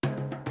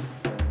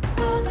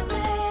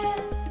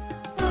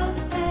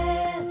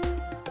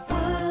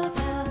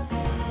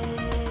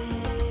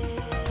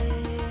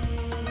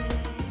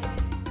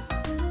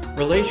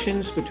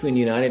Relations between the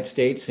United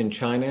States and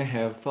China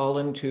have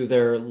fallen to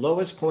their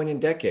lowest point in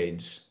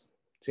decades.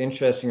 It's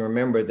interesting to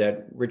remember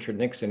that Richard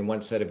Nixon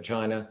once said of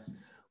China,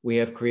 "We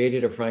have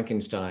created a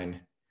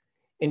Frankenstein."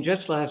 And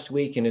just last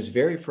week, in his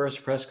very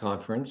first press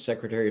conference,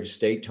 Secretary of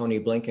State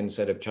Tony Blinken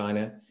said of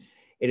China,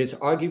 "It is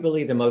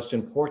arguably the most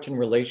important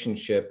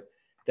relationship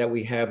that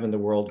we have in the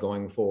world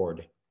going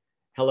forward."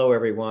 Hello,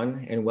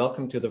 everyone, and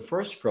welcome to the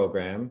first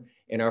program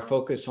in our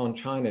Focus on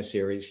China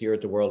series here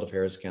at the World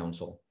Affairs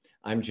Council.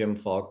 I'm Jim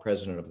Falk,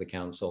 president of the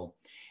council.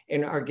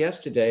 And our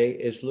guest today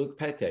is Luc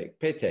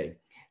Pete,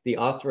 the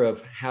author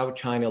of How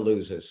China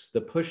Loses,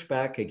 the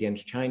pushback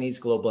against Chinese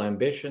global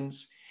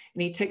ambitions.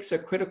 And he takes a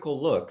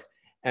critical look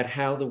at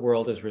how the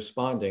world is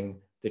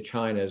responding to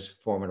China's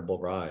formidable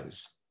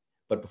rise.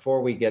 But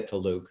before we get to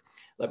Luc,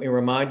 let me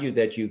remind you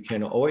that you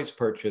can always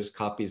purchase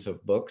copies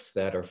of books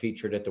that are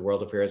featured at the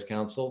World Affairs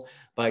Council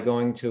by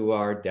going to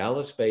our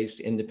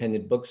Dallas-based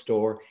independent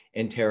bookstore,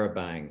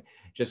 Interabang.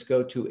 Just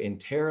go to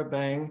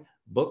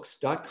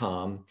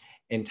interabangbooks.com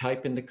and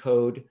type in the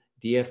code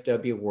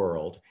DFW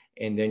World,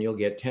 and then you'll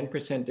get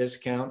 10%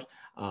 discount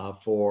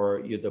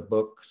for the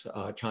books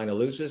China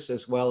Loses,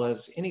 as well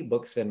as any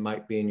books that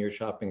might be in your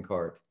shopping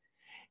cart.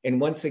 And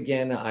once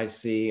again, I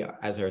see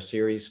as our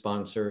series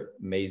sponsor,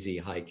 Maisie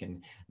Heiken.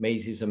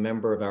 Maisie's a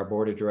member of our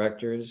board of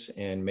directors,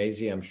 and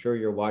Maisie, I'm sure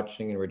you're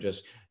watching, and we're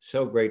just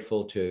so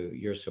grateful to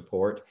your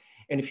support.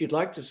 And if you'd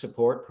like to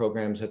support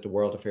programs at the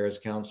World Affairs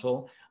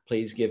Council,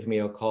 please give me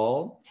a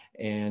call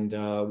and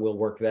we'll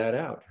work that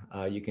out.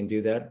 You can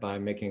do that by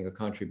making a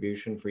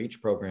contribution for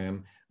each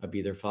program of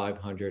either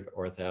 $500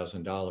 or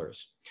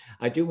 $1,000.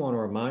 I do want to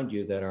remind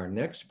you that our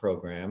next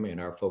program in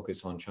our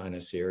Focus on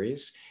China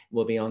series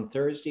will be on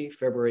Thursday,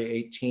 February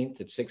 18th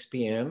at 6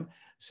 p.m.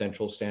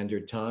 Central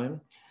Standard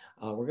Time.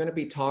 We're going to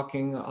be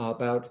talking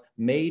about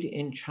Made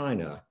in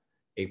China,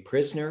 a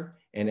prisoner,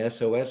 an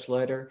SOS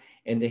letter,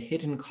 and the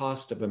hidden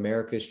cost of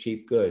America's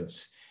cheap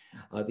goods.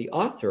 The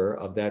author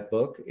of that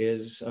book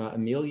is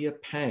Amelia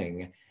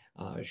Pang.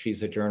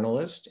 She's a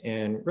journalist,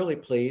 and really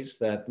pleased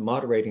that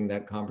moderating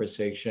that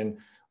conversation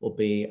will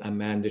be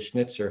Amanda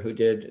Schnitzer, who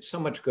did so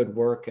much good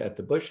work at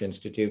the Bush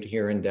Institute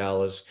here in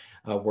Dallas,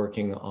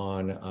 working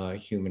on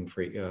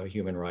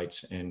human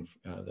rights and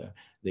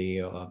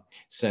the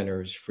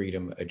center's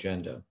freedom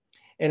agenda.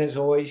 And as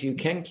always, you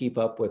can keep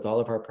up with all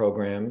of our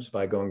programs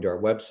by going to our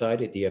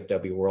website at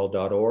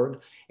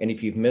dfwworld.org. And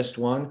if you've missed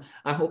one,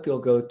 I hope you'll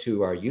go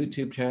to our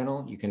YouTube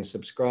channel. You can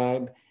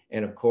subscribe.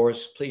 And of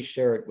course, please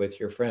share it with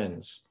your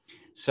friends.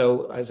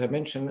 So as I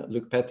mentioned,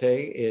 Luc Pete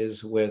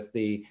is with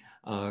the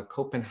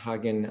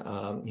Copenhagen.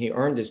 He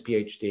earned his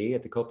PhD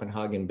at the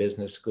Copenhagen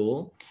Business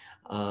School.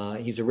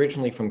 He's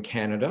originally from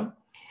Canada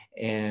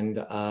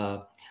and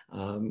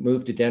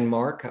moved to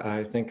Denmark,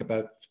 I think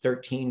about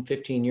 13,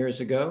 15 years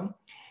ago.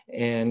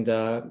 And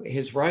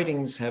his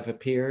writings have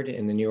appeared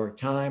in the New York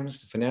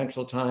Times, the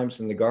Financial Times,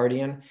 and the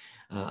Guardian.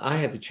 I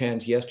had the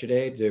chance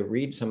yesterday to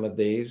read some of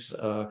these,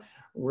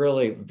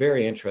 really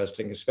very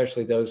interesting,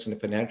 especially those in the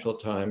Financial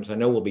Times. I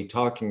know we'll be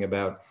talking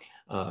about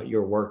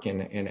your work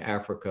in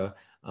Africa,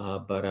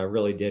 but I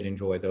really did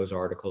enjoy those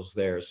articles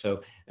there.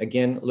 So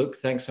again, Luc,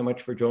 thanks so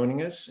much for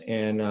joining us,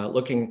 and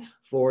looking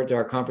forward to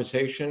our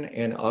conversation,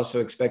 and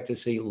also expect to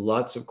see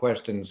lots of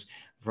questions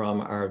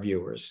from our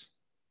viewers.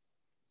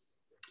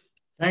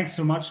 Thanks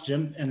so much,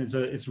 Jim. And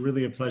it's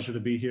really a pleasure to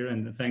be here.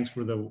 And thanks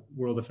for the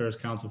World Affairs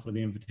Council for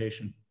the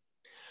invitation.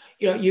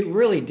 You know, you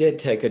really did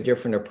take a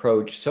different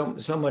approach.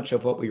 So much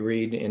of what we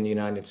read in the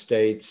United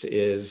States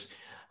is,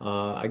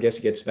 I guess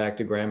it gets back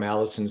to Graham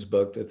Allison's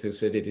book, The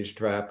Thucydides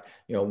Trap.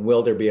 You know,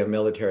 will there be a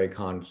military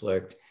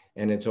conflict?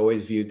 And it's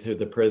always viewed through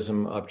the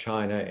prism of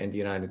China and the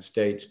United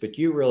States. But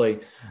you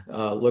really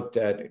looked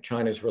at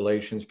China's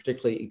relations,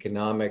 particularly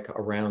economic,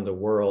 around the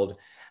world.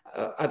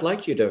 I'd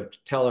like you to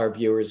tell our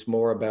viewers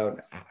more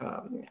about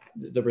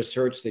the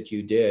research that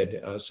you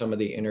did, some of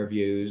the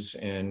interviews,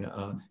 and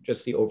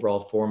just the overall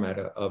format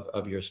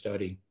of your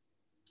study.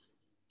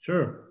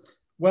 Sure.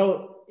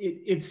 Well,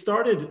 it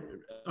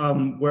started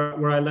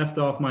where I left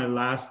off my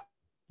last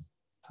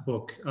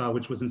book,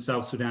 which was in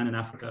South Sudan and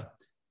Africa.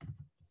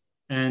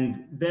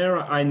 And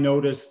there I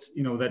noticed,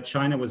 that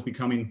China was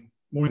becoming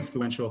more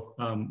influential,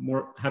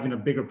 having a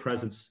bigger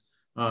presence,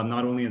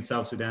 not only in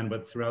South Sudan,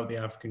 but throughout the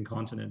African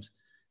continent.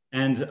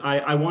 And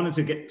I wanted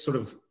to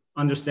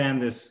understand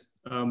this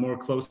more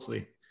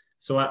closely.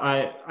 So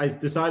I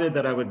decided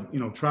that I would,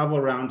 travel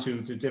around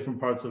to different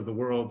parts of the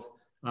world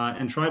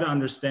and try to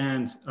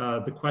understand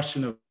the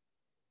question of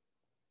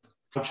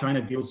how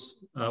China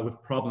deals with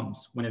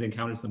problems when it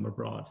encounters them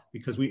abroad.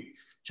 Because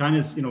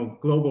China's,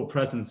 global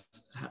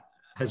presence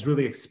has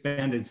really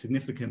expanded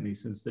significantly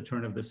since the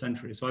turn of the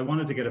century. So I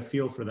wanted to get a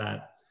feel for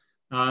that.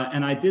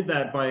 And I did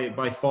that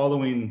by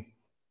following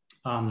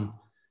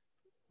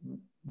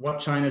what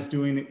China's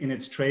doing in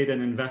its trade and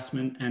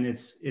investment and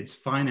its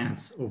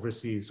finance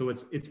overseas. So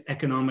it's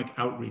economic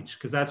outreach,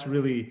 because that's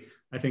really,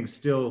 I think,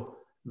 still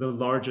the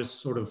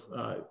largest sort of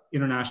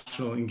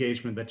international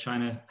engagement that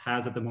China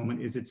has at the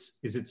moment is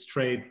its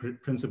trade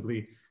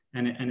principally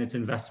and its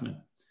investment.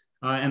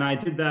 And I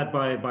did that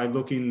by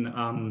looking,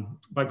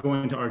 by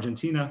going to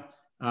Argentina,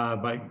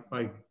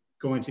 by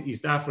going to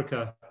East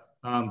Africa,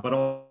 but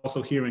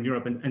also here in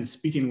Europe, and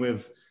speaking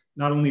with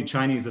not only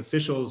Chinese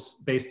officials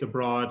based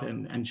abroad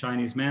and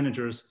Chinese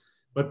managers,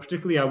 but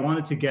particularly I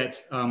wanted to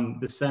get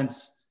the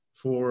sense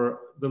for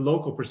the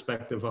local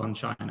perspective on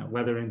China,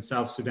 whether in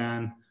South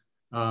Sudan,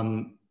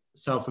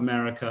 South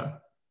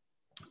America,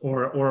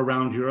 or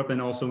around Europe,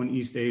 and also in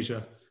East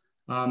Asia.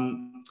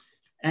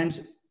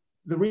 And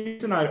the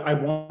reason I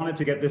wanted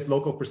to get this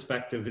local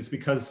perspective is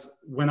because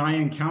when I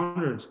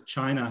encountered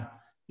China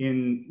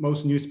in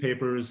most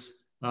newspapers,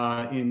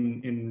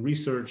 in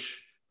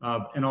research,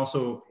 and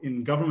also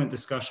in government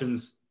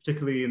discussions,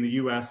 particularly in the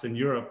US and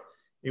Europe,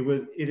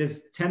 it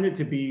has tended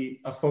to be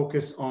a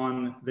focus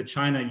on the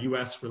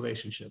China-US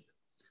relationship.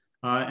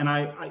 And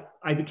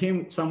I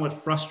became somewhat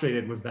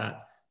frustrated with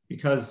that,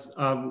 because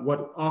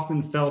what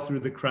often fell through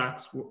the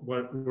cracks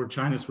were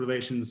China's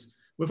relations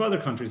with other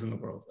countries in the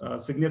world,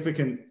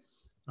 significant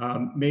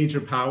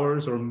major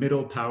powers, or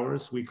middle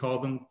powers, we call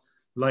them,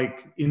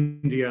 like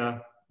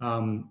India,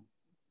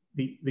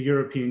 the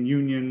European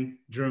Union,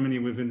 Germany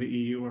within the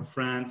EU, or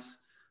France,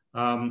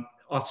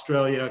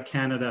 Australia,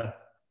 Canada.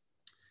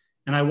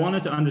 And I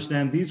wanted to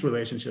understand these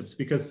relationships,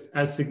 because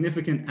as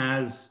significant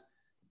as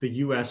the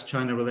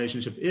US-China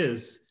relationship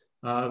is,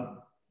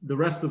 the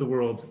rest of the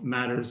world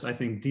matters, I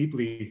think,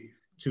 deeply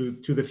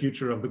to the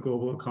future of the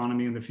global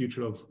economy and the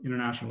future of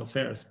international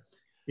affairs.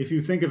 If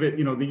you think of it,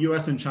 the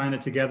US and China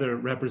together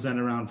represent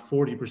around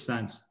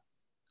 40%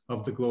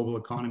 of the global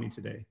economy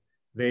today.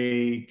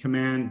 They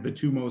command the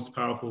two most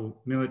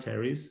powerful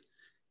militaries,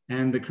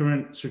 and the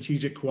current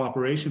strategic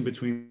cooperation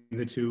between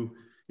the two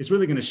is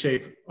really going to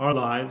shape our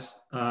lives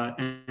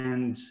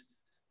and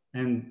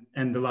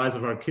the lives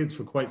of our kids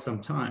for quite some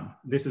time.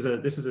 This is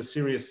a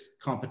serious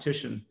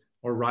competition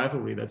or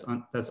rivalry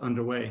that's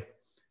underway.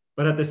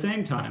 But at the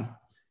same time,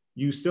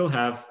 you still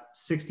have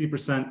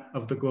 60%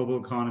 of the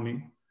global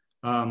economy,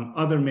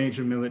 other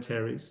major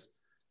militaries,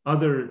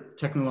 other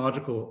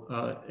technological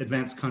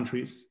advanced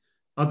countries,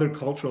 other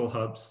cultural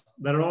hubs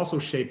that are also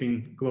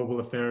shaping global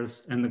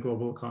affairs and the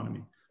global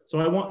economy.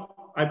 So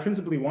I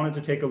principally wanted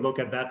to take a look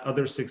at that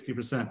other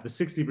 60%, the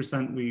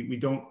 60% we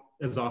don't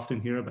as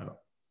often hear about.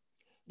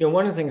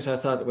 One of the things I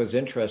thought that was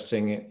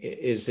interesting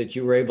is that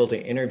you were able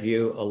to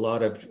interview a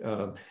lot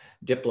of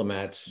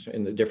diplomats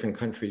in the different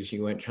countries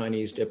you went,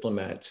 Chinese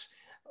diplomats.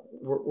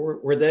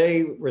 Were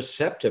they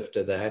receptive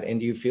to that? And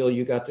do you feel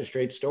you got the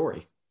straight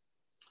story?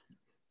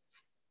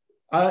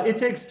 It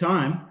takes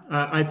time.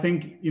 I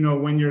think,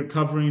 when you're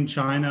covering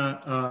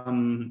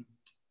China,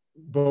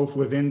 both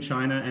within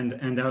China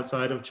and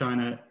outside of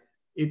China,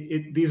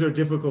 these are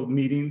difficult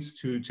meetings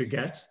to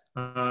get.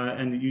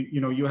 And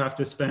you have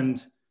to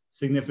spend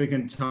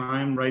significant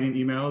time writing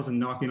emails and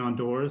knocking on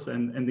doors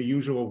and the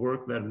usual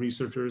work that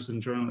researchers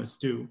and journalists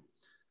do.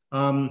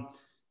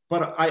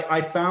 But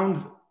I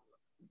found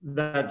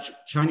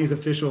that Chinese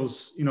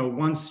officials,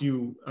 once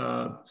you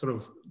sort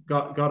of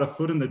got a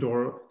foot in the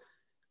door,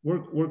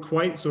 were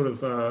quite sort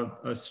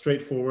of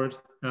straightforward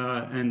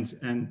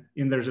and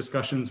in their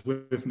discussions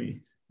with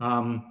me.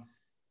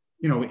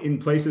 In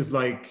places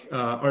like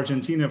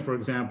Argentina, for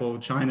example,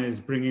 China is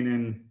bringing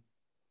in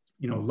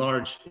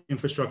large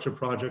infrastructure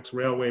projects,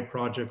 railway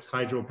projects,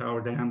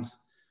 hydropower dams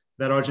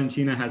that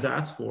Argentina has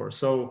asked for.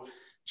 So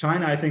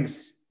China, I think,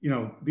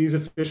 these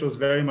officials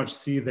very much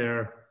see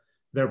their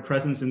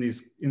presence in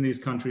these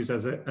countries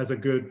as a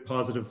good,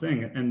 positive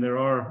thing. And there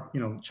are,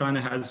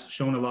 China has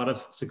shown a lot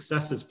of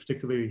successes,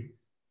 particularly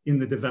in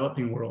the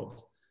developing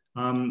world.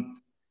 And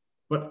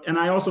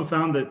I also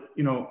found that,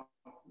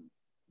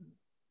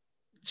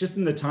 just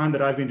in the time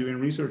that I've been doing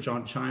research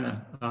on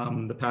China,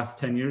 the past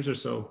 10 years or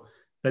so,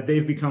 that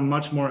they've become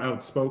much more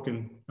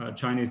outspoken,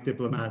 Chinese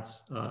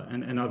diplomats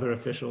and other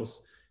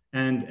officials,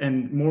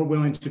 and more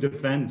willing to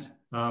defend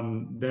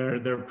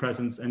their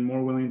presence, and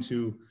more willing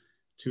to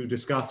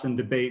discuss and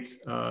debate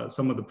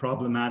some of the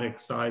problematic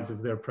sides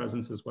of their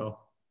presence as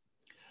well.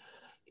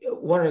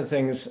 One of the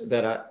things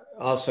that I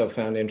also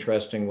found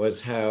interesting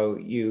was how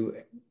you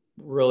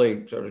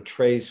really sort of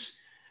trace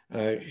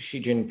Xi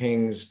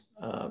Jinping's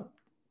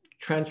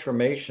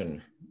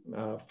transformation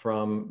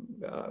from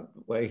the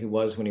way he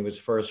was when he was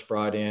first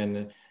brought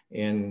in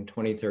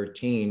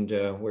 2013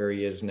 to where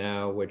he is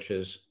now, which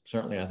is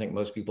certainly, I think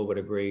most people would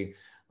agree,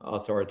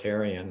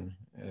 authoritarian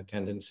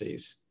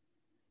tendencies.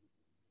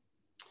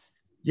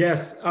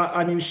 Yes,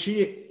 I mean,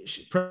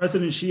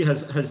 President Xi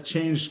has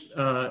changed.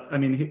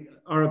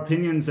 Our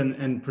opinions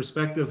and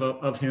perspective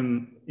of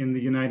him in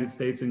the United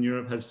States and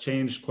Europe has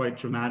changed quite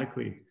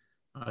dramatically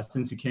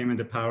since he came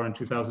into power in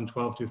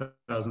 2012,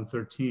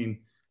 2013.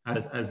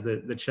 As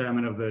the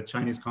chairman of the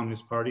Chinese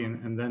Communist Party,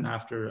 and then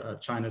after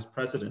China's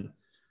president.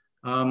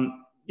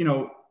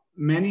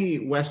 Many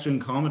Western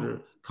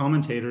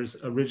commentators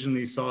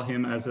originally saw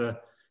him as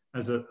a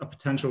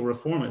potential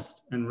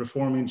reformist, and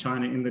reforming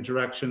China in the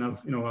direction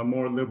of a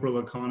more liberal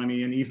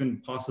economy, and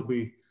even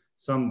possibly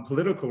some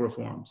political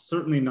reforms.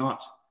 Certainly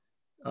not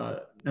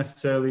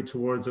necessarily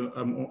towards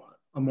a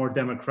more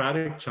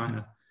democratic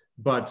China,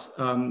 but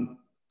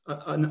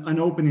an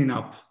opening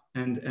up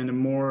and a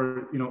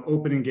more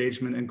open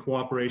engagement and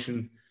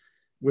cooperation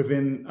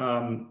within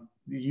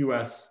the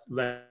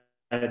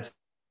U.S.-led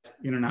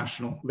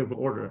international liberal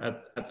order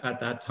at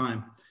that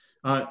time.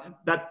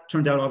 That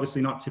turned out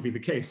obviously not to be the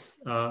case.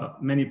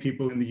 Many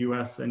people in the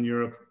US and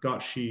Europe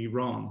got Xi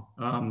wrong.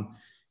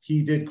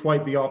 He did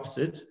quite the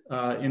opposite.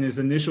 In his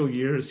initial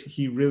years,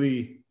 he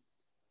really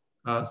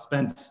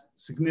spent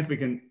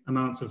significant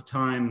amounts of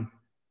time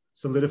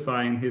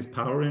solidifying his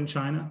power in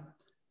China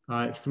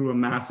through a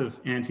massive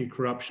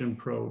anti-corruption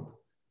probe,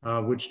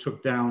 which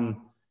took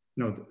down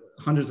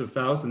hundreds of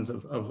thousands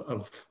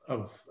of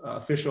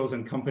officials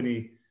and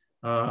company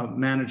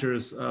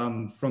managers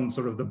from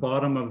sort of the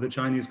bottom of the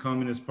Chinese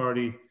Communist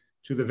Party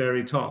to the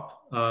very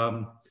top.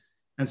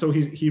 And so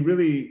he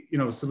really,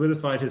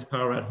 solidified his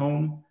power at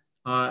home.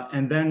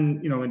 And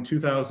then, in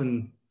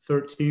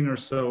 2013 or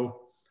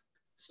so,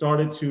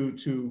 started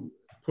to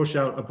push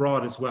out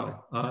abroad as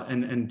well,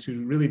 and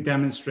to really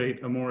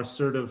demonstrate a more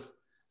assertive,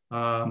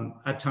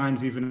 at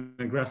times even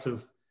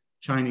aggressive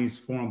Chinese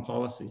foreign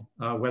policy,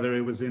 whether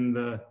it was in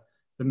the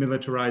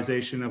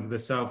militarization of the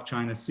South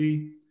China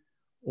Sea,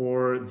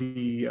 or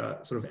the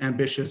sort of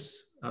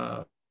ambitious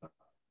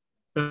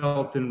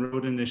Belt and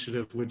Road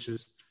Initiative, which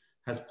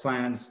has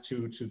plans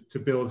to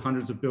build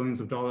hundreds of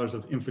billions of dollars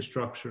of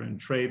infrastructure and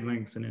trade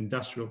links and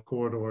industrial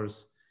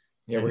corridors.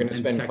 Yeah, we're going to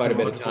spend quite a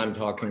bit of time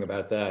talking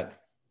about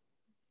that,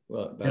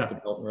 the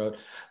Belt and Road.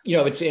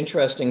 It's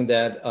interesting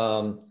that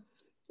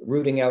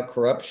rooting out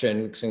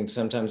corruption can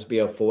sometimes be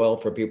a foil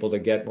for people to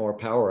get more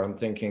power. I'm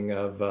thinking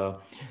of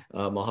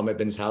Mohammed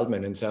bin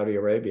Salman in Saudi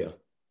Arabia.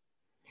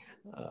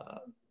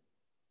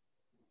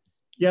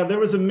 Yeah, there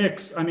was a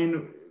mix. I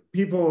mean,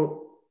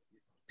 people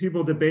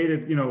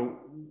debated,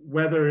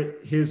 whether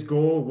his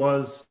goal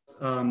was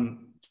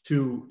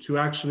to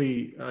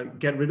actually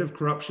get rid of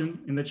corruption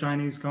in the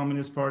Chinese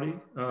Communist Party,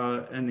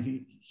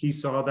 and he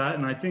saw that,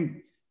 and I think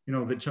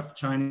the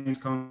Chinese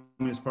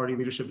Communist Party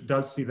leadership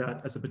does see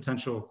that as a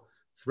potential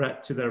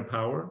threat to their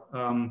power.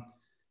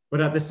 But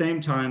at the same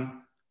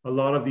time, a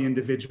lot of the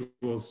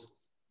individuals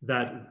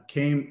that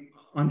came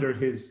under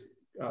his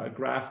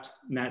graft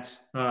net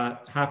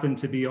happened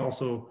to be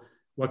also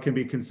what can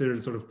be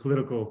considered sort of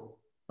political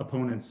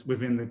opponents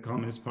within the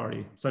Communist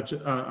Party, such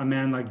a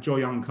man like Zhou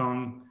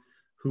Yongkang,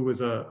 who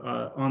was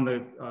on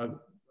the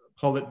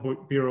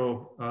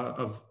Politburo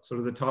of sort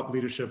of the top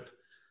leadership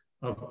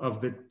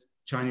of the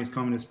Chinese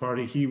Communist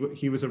Party.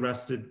 He was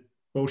arrested.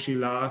 Bo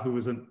Xilai, who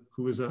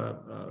was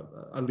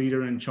a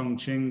leader in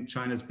Chongqing,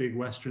 China's big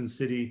western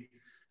city,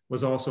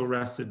 was also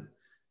arrested.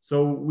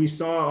 So we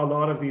saw a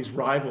lot of these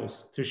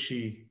rivals to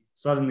Xi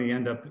suddenly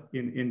end up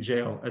in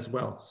jail as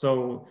well.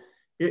 So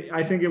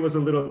I think it was a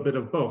little bit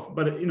of both.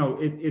 But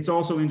it's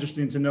also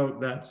interesting to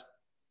note that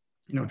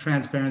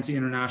Transparency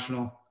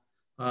International,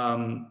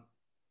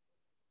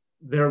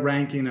 their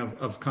ranking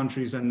of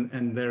countries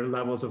and their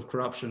levels of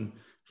corruption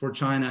for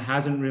China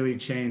hasn't really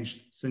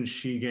changed since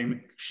Xi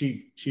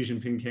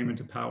Jinping came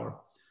into power.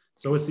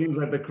 So it seems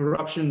like the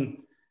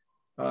corruption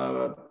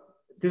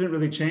didn't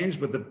really change,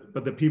 but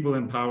the people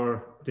in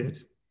power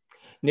did.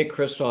 Nick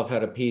Kristof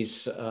had a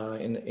piece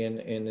in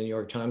the New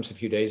York Times a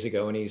few days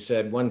ago, and he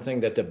said one thing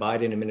that the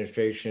Biden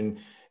administration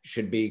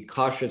should be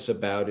cautious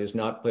about is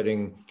not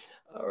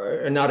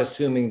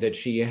assuming that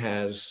Xi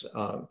has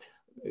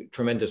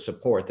tremendous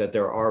support, that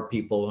there are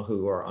people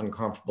who are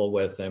uncomfortable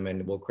with him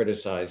and will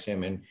criticize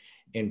him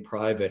in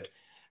private.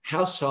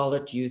 How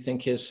solid do you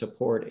think his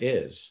support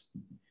is?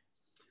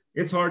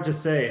 It's hard to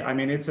say. I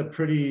mean, it's a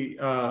pretty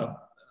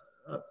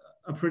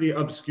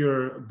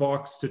obscure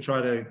box to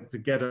try to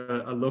get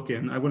a look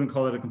in. I wouldn't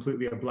call it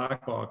completely a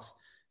black box,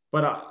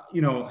 but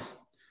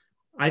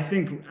I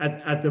think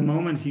at the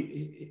moment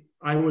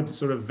I would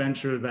sort of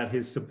venture that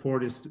his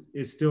support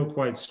is still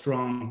quite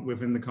strong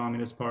within the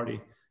Communist Party.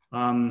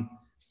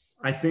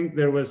 I think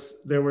there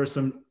were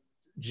some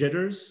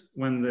jitters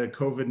when the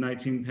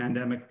COVID-19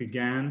 pandemic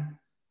began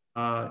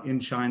in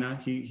China.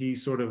 He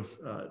sort of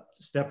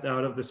stepped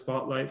out of the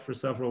spotlight for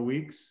several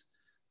weeks.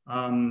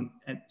 And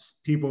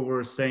people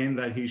were saying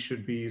that he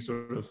should be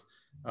sort of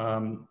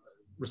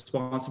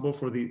responsible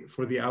for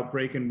the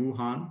outbreak in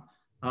Wuhan,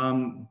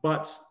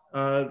 but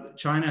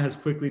China has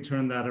quickly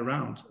turned that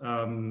around.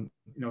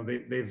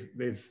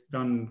 They've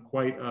done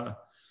quite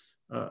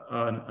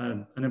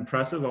an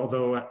impressive,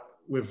 although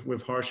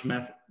with harsh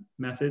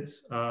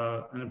methods,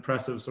 an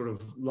impressive sort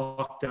of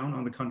lockdown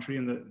on the country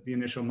in the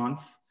initial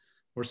month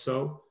or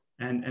so,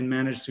 and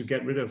managed to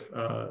get rid of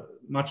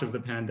much of the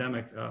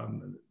pandemic.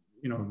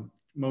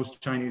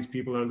 Most Chinese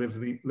people are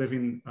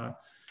living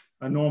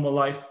a normal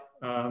life,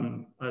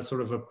 a sort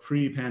of a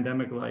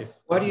pre-pandemic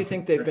life. Why do you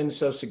think they've been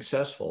so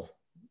successful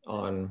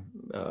on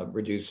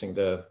reducing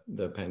the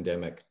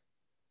pandemic?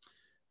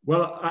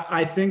 Well,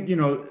 I think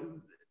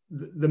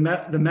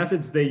the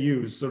methods they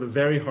use, sort of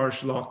very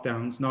harsh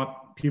lockdowns,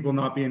 people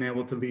not being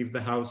able to leave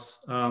the house,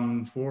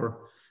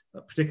 for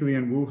particularly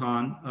in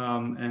Wuhan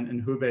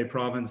and Hubei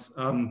province.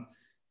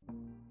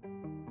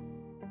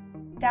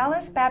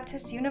 Dallas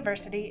Baptist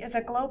University is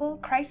a global,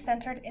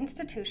 Christ-centered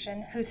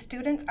institution whose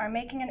students are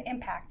making an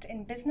impact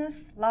in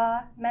business,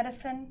 law,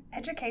 medicine,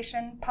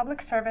 education,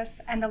 public service,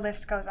 and the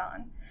list goes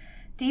on.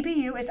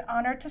 DBU is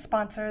honored to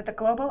sponsor the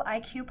Global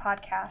IQ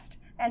podcast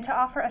and to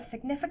offer a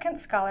significant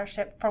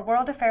scholarship for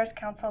World Affairs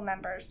Council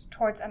members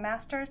towards a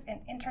master's in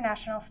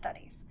international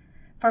studies.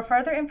 For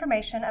further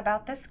information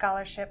about this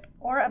scholarship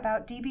or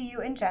about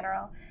DBU in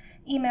general,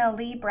 email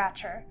Lee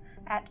Bratcher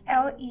at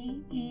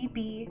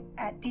leeb@dbu.edu.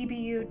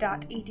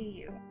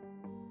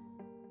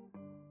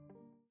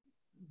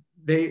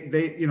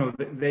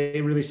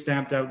 They really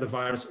stamped out the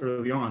virus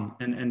early on,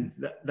 and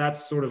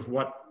that's sort of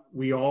what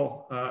we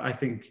all I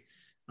think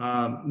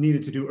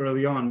needed to do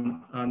early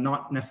on,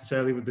 not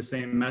necessarily with the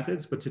same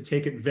methods, but to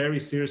take it very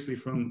seriously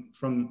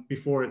from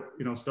before it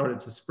started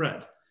to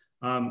spread.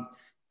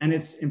 And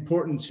it's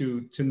important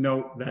to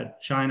note that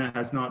China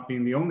has not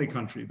been the only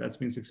country that's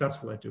been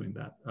successful at doing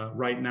that.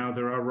 Right now,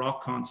 there are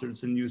rock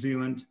concerts in New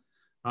Zealand,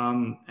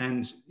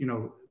 and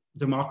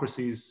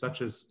democracies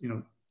such as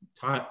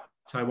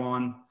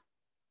Taiwan,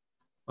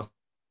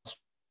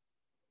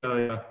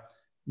 Australia,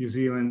 New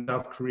Zealand,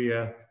 South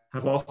Korea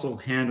have also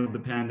handled the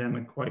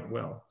pandemic quite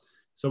well.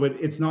 So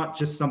it's not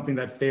just something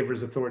that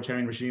favors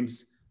authoritarian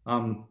regimes,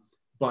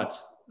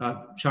 but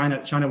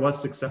China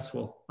was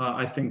successful,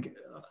 I think.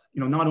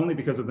 Not only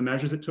because of the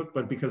measures it took,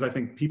 but because I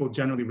think people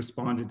generally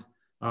responded.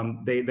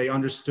 They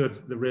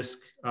understood the risk.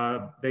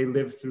 They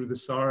lived through the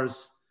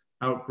SARS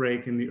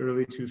outbreak in the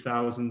early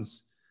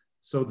 2000s.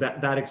 So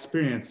that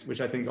experience, which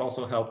I think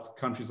also helped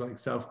countries like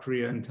South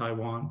Korea and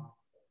Taiwan,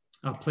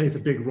 plays a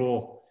big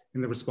role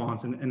in the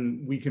response.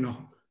 And we can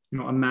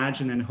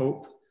imagine and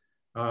hope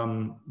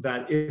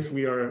that if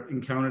we are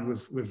encountered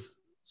with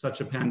such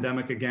a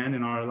pandemic again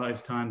in our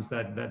lifetimes,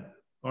 that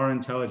our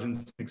intelligence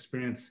and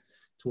experience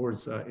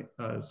towards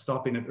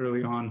stopping it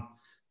early on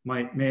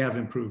may have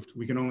improved.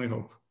 We can only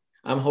hope.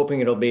 I'm hoping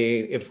it'll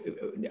be, if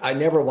I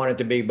never want it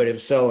to be, but if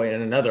so,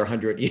 in another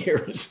 100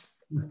 years.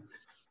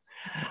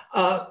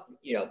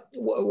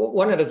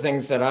 One of the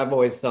things that I've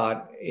always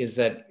thought is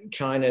that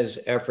China's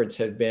efforts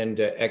had been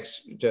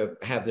to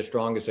have the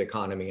strongest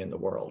economy in the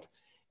world.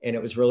 And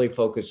it was really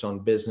focused on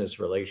business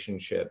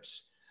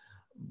relationships.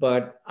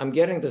 But I'm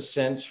getting the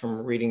sense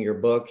from reading your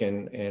book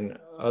and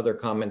other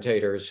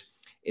commentators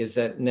is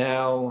that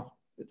now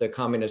the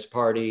Communist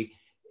Party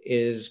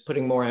is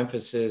putting more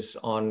emphasis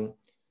on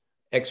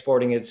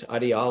exporting its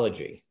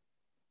ideology.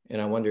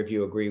 And I wonder if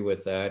you agree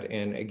with that.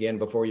 And again,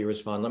 before you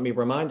respond, let me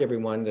remind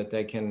everyone that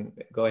they can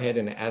go ahead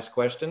and ask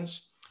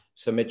questions,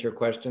 submit your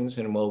questions,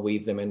 and we'll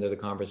weave them into the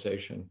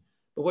conversation.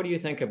 But what do you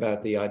think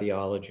about the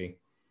ideology?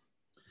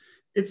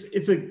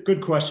 It's a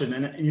good question.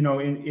 And,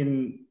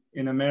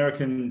 in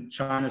American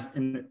China,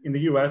 in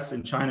the US,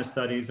 in China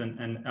studies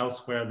and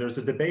elsewhere, there's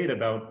a debate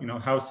about,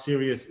 how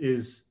serious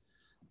is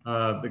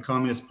the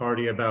Communist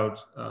Party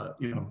about,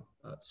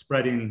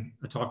 spreading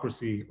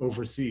autocracy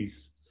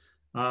overseas.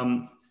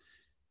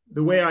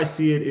 The way I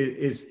see it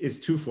is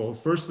twofold.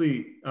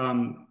 Firstly,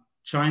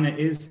 China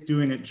is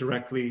doing it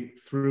directly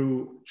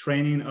through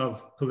training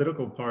of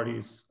political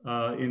parties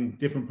in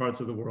different parts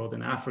of the world,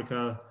 in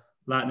Africa,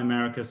 Latin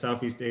America,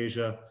 Southeast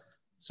Asia.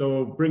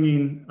 So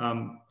bringing,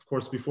 of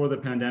course, before the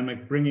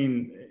pandemic,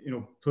 bringing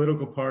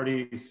political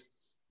parties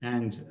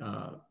and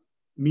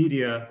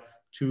media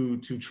to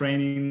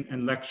training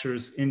and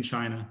lectures in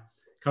China,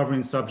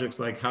 covering subjects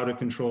like how to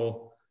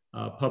control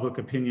public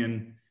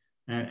opinion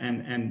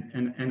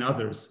and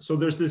others. So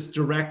there's this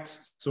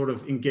direct sort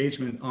of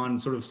engagement on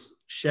sort of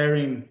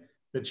sharing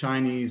the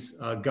Chinese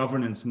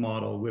governance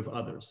model with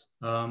others.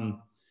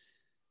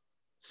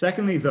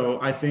 Secondly,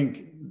 though, I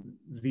think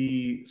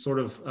the sort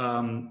of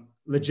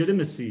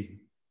legitimacy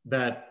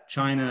that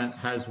China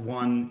has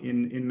won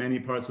in many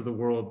parts of the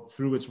world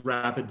through its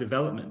rapid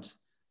development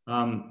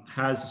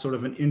has sort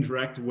of an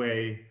indirect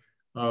way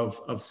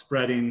of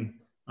spreading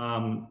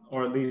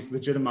or at least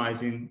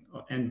legitimizing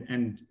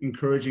and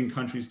encouraging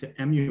countries to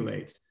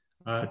emulate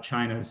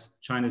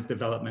China's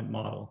development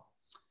model.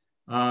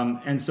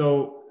 And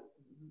so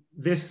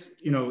this,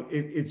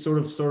 it's sort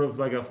of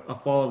like a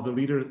follow the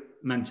leader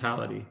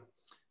mentality.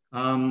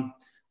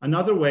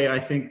 Another way I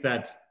think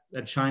that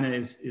China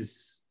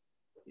is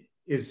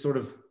sort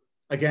of,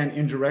 again,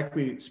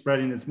 indirectly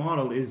spreading its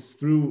model is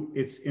through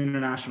its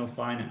international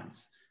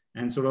finance.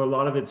 And sort of a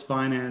lot of its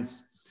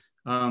finance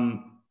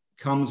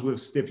comes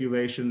with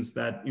stipulations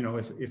that,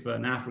 if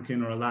an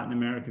African or a Latin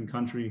American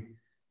country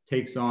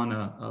takes on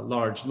a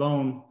large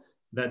loan,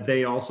 that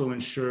they also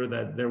ensure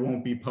that there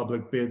won't be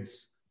public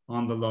bids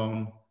on the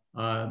loan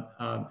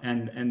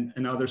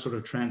and other sort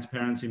of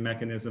transparency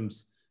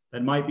mechanisms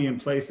that might be in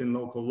place in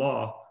local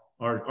law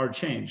are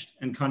changed.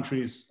 And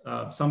countries,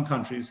 some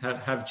countries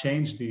have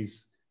changed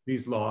these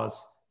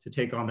laws to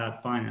take on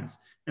that finance.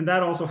 And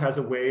that also has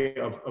a way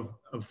of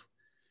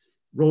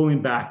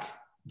rolling back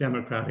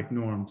democratic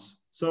norms.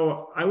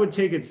 So I would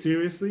take it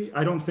seriously.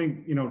 I don't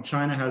think,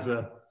 China has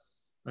a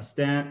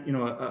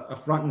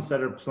front and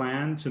center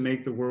plan to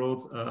make the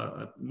world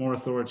more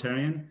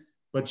authoritarian,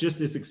 but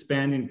just its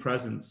expanding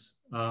presence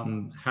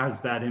has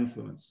that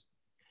influence.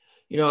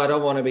 You know, I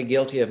don't want to be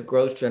guilty of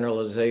gross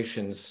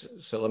generalizations,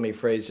 so let me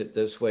phrase it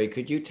this way.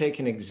 Could you take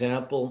an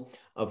example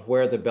of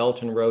where the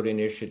Belt and Road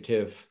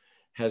Initiative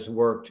has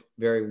worked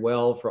very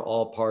well for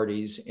all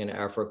parties in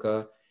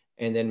Africa,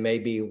 and then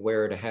maybe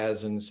where it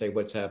hasn't, say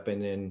what's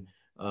happened in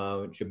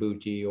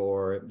Djibouti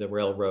or the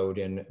railroad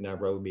in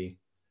Nairobi?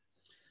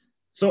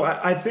 So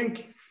I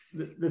think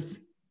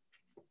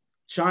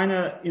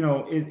China,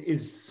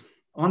 is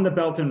on the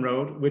Belt and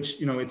Road,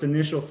 which, its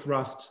initial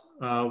thrust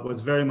was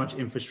very much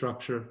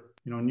infrastructure,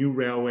 new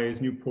railways,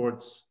 new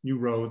ports, new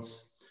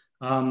roads.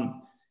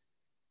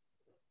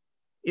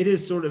 It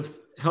is sort of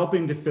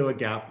helping to fill a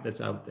gap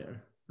that's out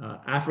there.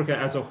 Africa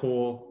as a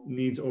whole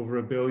needs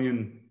over $1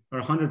 billion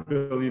or $100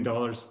 billion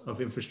of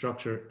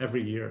infrastructure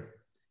every year.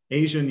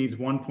 Asia needs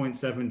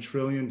 $1.7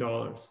 trillion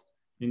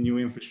in new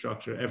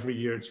infrastructure every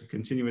year to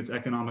continue its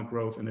economic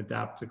growth and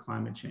adapt to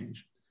climate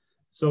change.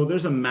 So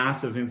there's a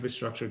massive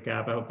infrastructure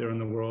gap out there in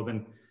the world,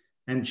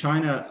 and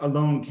China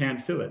alone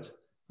can't fill it.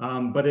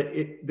 But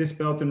this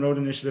Belt and Road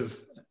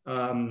Initiative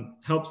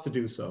helps to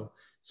do so.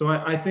 So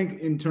I think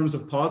in terms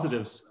of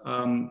positives,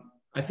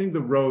 I think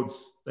the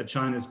roads that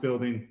China is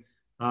building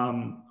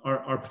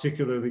are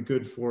particularly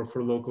good for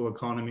local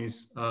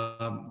economies.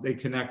 They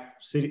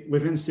connect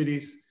within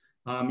cities.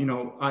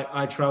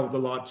 I traveled a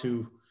lot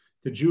to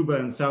Juba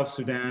in South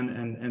Sudan,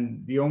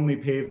 and the only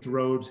paved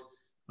road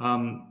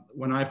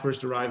when I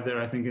first arrived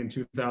there, I think in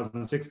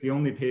 2006, the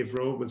only paved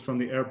road was from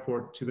the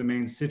airport to the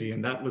main city,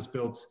 and that was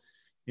built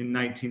in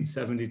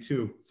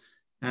 1972.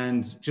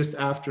 And just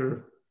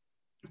after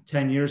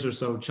 10 years or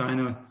so,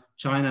 China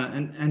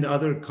and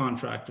other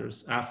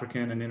contractors,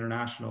 African and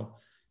international,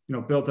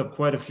 built up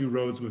quite a few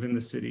roads within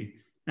the city,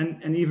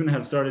 and even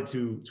have started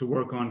to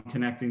work on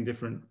connecting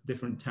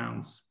different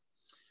towns.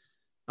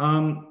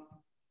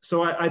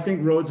 So I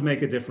think roads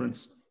make a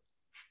difference.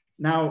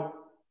 Now,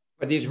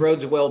 are these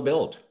roads well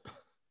built?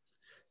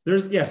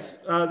 Yes,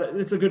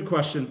 it's a good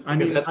question.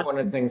 Because that's one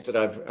of the things that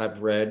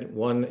I've read.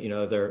 One,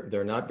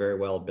 they're not very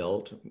well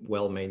built,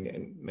 well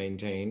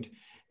maintained,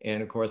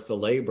 and of course the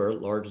labor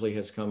largely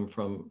has come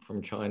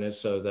from China,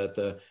 so that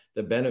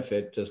the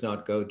benefit does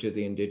not go to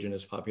the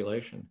indigenous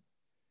population.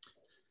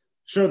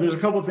 Sure, there's a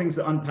couple of things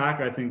to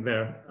unpack, I think,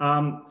 there.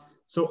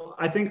 So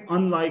I think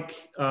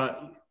unlike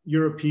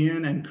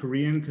European and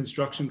Korean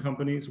construction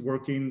companies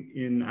working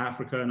in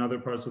Africa and other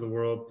parts of the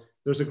world,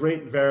 there's a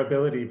great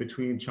variability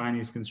between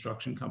Chinese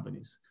construction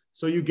companies.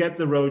 So you get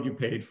the road you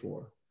paid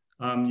for.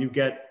 You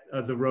get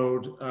the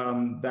road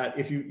that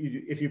if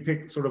you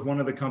pick sort of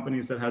one of the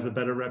companies that has a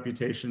better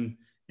reputation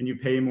and you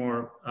pay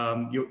more,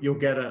 you'll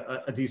get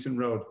a decent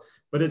road.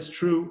 But it's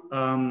true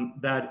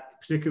that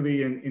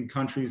particularly in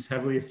countries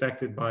heavily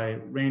affected by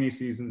rainy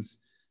seasons,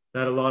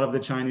 that a lot of the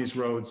Chinese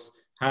roads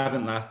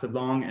haven't lasted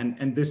long.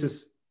 And this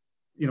is,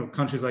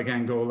 countries like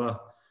Angola,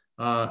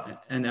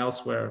 and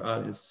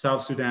elsewhere.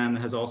 South Sudan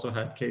has also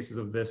had cases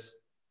of this.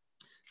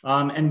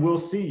 And we'll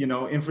see,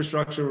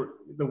 infrastructure,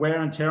 the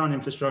wear and tear on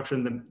infrastructure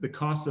and the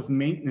cost of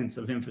maintenance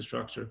of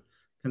infrastructure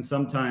can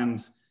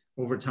sometimes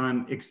over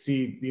time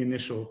exceed the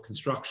initial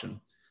construction.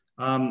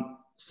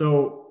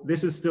 So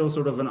this is still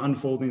sort of an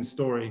unfolding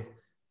story,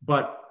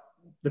 but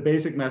the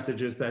basic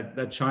message is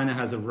that China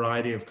has a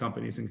variety of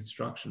companies in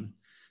construction.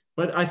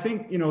 But I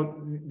think,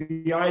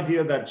 the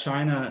idea that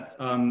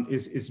China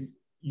is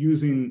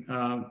using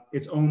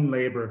its own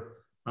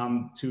labor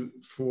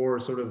for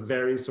sort of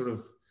very sort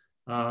of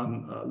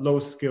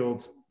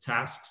low-skilled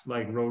tasks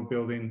like road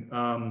building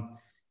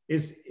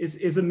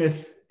is a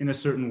myth in a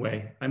certain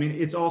way. I mean,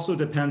 it also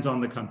depends on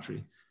the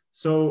country.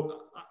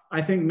 So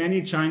I think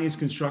many Chinese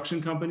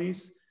construction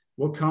companies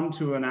will come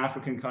to an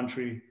African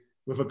country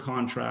with a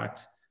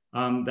contract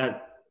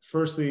that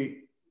firstly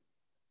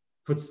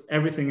puts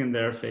everything in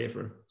their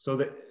favor. So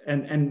that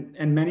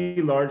and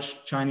many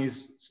large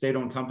Chinese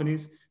state-owned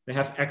companies, they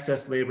have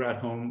excess labor at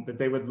home that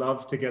they would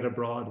love to get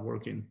abroad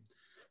working.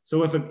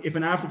 So if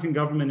an African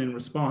government in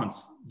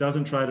response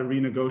doesn't try to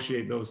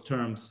renegotiate those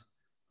terms,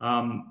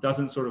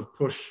 doesn't sort of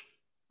push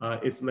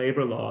its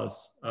labor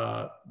laws,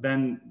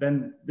 then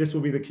this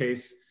will be the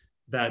case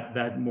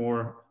that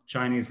more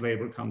Chinese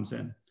labor comes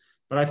in.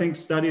 But I think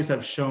studies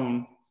have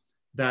shown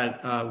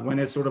that when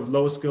it's sort of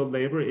low-skilled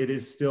labor, it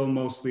is still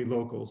mostly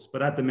locals.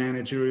 But at the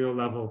managerial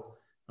level,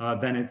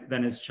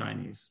 then it's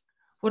Chinese.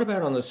 What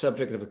about on the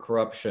subject of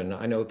corruption?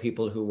 I know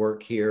people who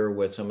work here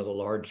with some of the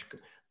large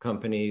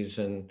companies,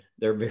 and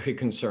they're very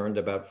concerned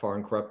about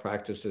Foreign Corrupt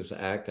Practices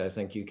Act. I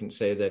think you can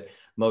say that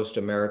most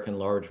American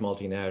large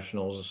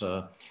multinationals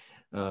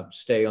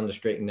stay on the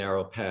straight and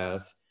narrow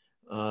path,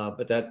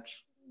 but that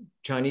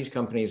Chinese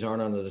companies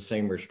aren't under the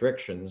same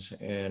restrictions.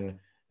 And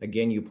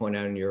again, you point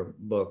out in your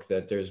book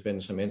that there's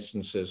been some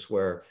instances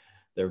where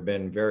there have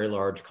been very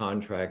large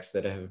contracts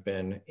that have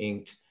been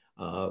inked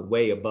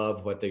way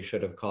above what they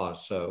should have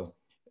cost. So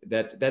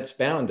that's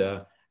bound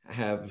to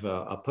have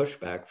a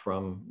pushback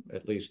from,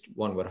 at least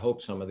one would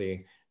hope, some of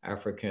the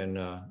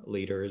African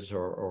leaders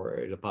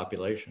or the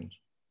populations.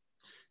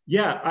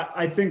 Yeah,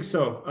 I think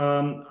so.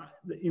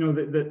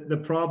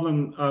 The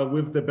problem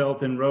with the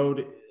Belt and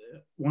Road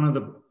one of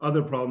the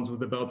other problems with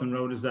the Belt and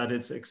Road is that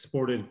it's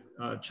exported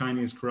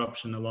Chinese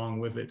corruption along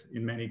with it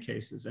in many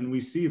cases. And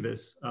we see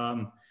this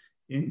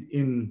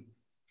in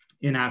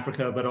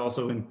Africa, but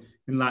also in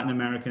Latin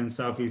America and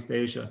Southeast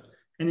Asia.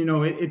 And, you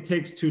know, it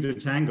takes two to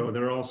tango.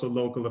 There are also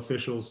local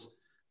officials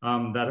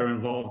that are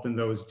involved in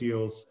those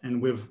deals.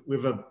 And with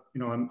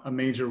a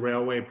major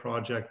railway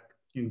project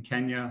in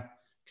Kenya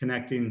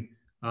connecting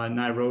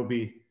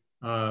Nairobi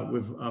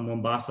with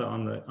Mombasa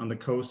on the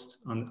coast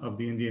of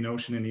the Indian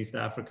Ocean in East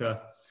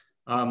Africa.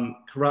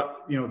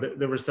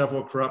 There were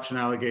several corruption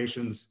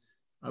allegations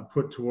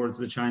put towards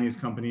the Chinese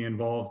company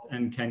involved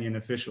and Kenyan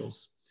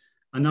officials.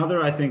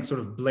 Another, I think, sort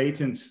of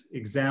blatant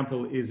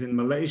example is in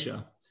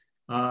Malaysia.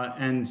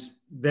 And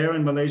there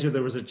in Malaysia,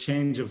 there was a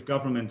change of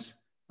government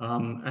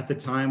at the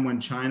time when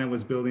China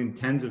was building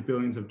tens of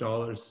billions of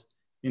dollars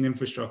in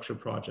infrastructure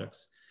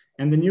projects.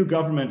 And the new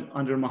government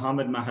under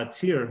Mohamed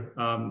Mahathir,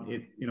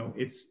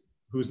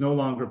 who's no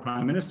longer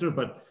prime minister,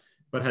 but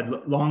had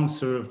long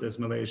served as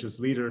Malaysia's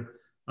leader,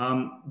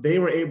 they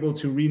were able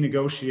to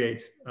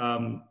renegotiate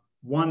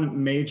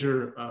one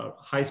major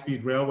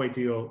high-speed railway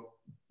deal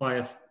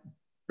by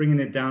bringing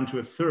it down to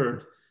a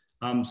third,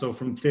 so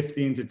from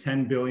 15 to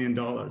 $10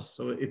 billion.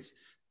 So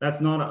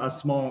that's not a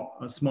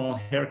small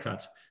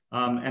haircut,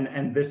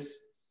 and this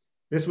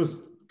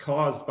was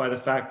caused by the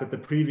fact that the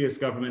previous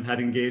government had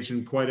engaged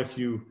in quite a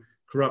few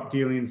corrupt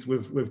dealings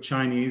with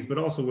Chinese, but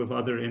also with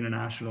other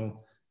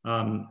international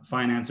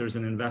financiers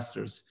and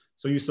investors.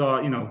 So you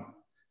saw,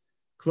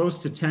 close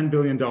to $10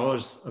 billion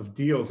of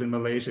deals in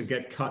Malaysia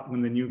get cut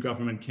when the new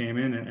government came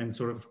in and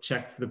sort of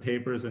checked the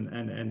papers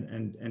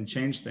and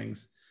changed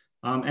things.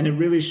 And it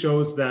really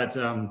shows that,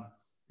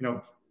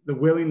 the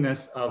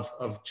willingness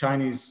of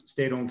Chinese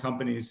state-owned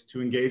companies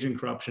to engage in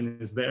corruption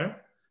is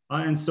there.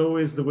 And so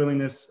is the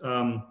willingness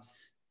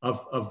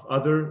of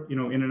other,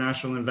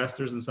 international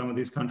investors in some of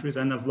these countries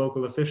and of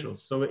local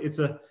officials. So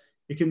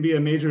it can be a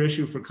major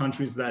issue for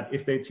countries that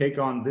if they take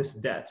on this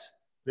debt,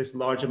 this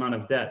large amount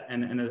of debt,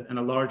 and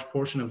a large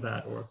portion of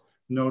that, or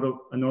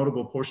a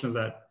notable portion of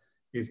that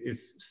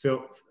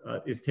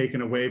is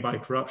taken away by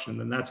corruption,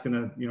 then that's going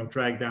to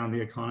drag down the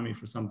economy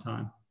for some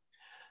time.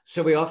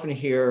 So we often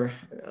hear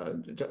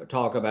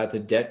talk about the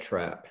debt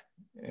trap.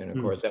 And of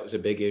course, that was a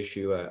big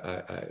issue,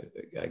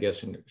 I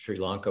guess, in Sri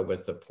Lanka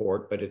with the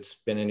port, but it's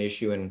been an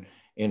issue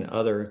in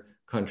other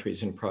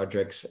countries and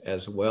projects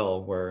as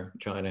well, where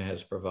China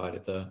has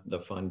provided the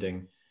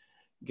funding.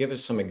 Give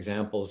us some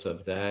examples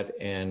of that.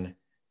 And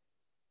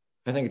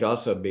I think it'd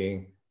also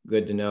be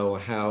good to know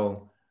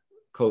how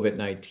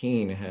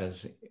COVID-19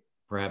 has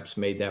perhaps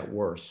made that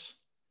worse.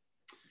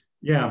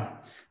 Yeah.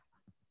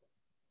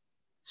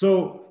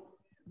 So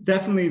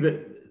definitely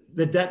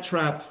the debt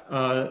trap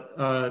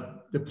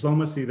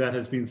diplomacy that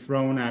has been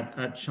thrown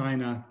at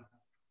China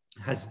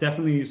has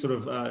definitely sort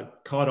of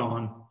caught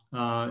on,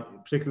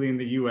 particularly in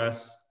the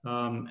US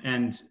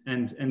and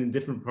in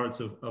different parts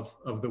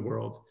of the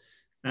world.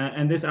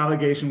 And this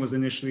allegation was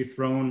initially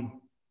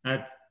thrown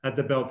at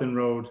the Belt and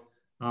Road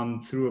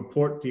through a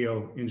port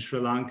deal in Sri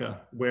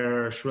Lanka,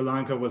 where Sri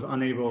Lanka was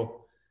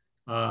unable,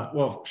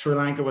 Sri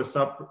Lanka was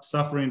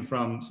suffering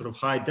from sort of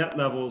high debt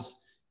levels.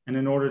 And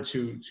in order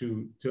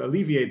to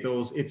alleviate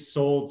those, it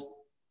sold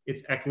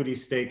its equity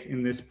stake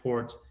in this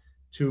port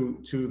to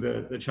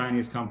the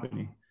Chinese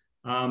company.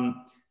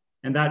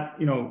 And that,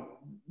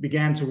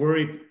 began to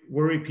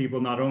worry people,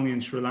 not only in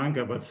Sri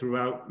Lanka, but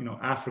throughout,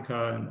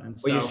 Africa and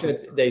Well, South. you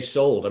said they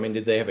sold. I mean,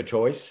 did they have a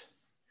choice?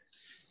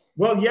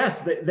 Well,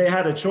 yes, they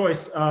had a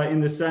choice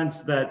in the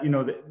sense that,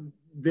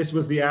 this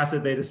was the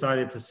asset they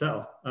decided to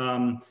sell.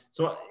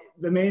 So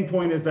the main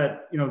point is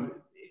that,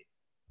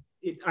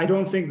 I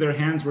don't think their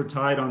hands were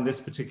tied on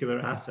this particular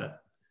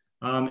asset.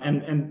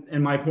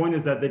 And my point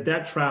is that the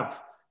debt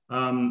trap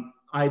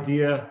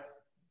idea,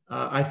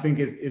 I think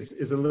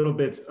is a little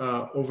bit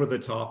over the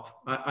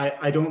top.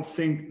 I don't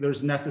think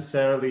there's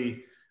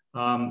necessarily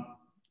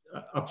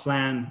a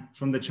plan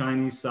from the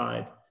Chinese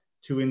side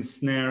to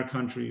ensnare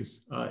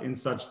countries in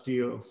such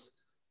deals.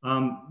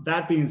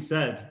 That being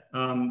said,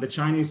 the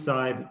Chinese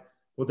side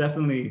will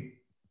definitely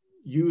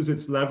use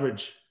its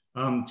leverage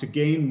to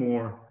gain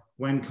more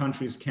when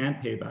countries can't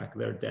pay back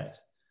their debt.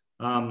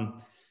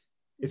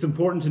 It's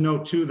important to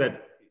note too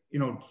that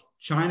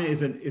China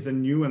is a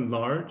new and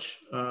large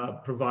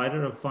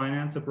provider of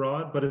finance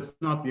abroad, but it's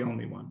not the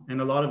only one.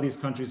 And a lot of these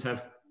countries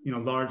have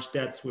large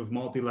debts with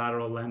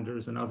multilateral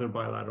lenders and other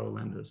bilateral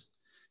lenders.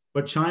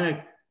 But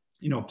China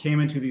came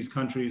into these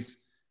countries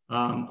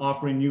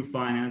offering new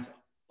finance,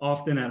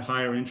 often at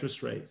higher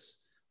interest rates,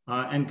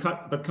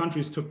 but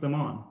countries took them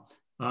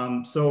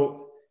on.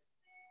 So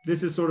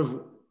this is sort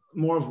of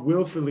more of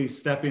willfully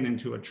stepping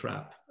into a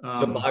trap.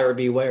 So buyer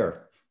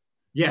beware.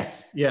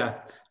 Yes, yeah,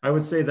 I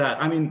would say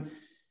that. I mean,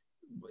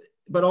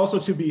 but also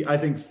to be, I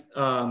think,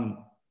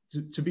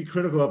 to be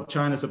critical of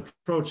China's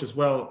approach as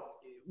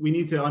well, we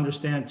need to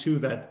understand too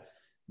that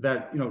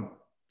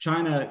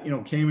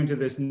China came into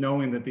this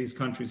knowing that these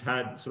countries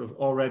had sort of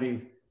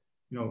already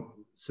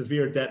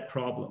severe debt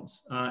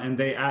problems, and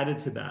they added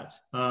to that,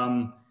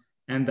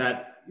 and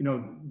that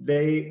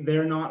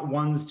they're not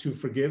ones to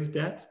forgive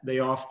debt.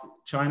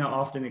 China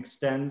often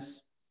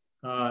extends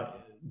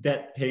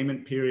debt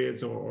payment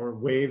periods or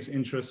waives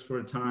interest for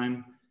a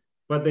time,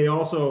 but they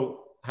also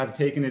have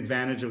taken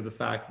advantage of the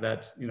fact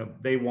that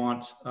they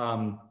want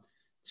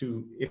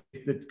if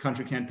the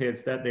country can't pay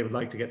its debt, they would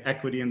like to get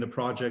equity in the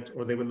project,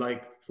 or they would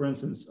like, for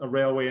instance, a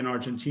railway in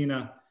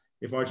Argentina.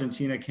 If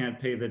Argentina can't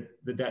pay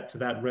the debt to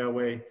that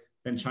railway,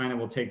 then China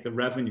will take the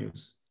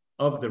revenues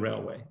of the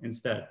railway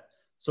instead.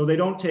 So they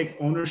don't take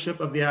ownership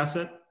of the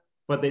asset,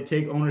 but they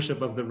take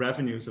ownership of the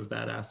revenues of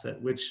that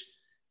asset, which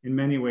in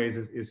many ways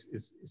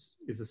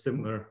is a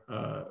similar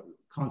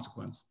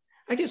consequence.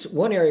 I guess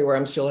one area where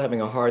I'm still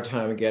having a hard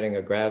time getting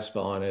a grasp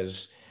on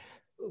is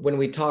when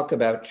we talk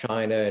about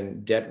China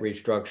and debt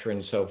restructure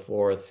and so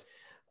forth,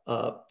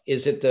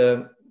 is it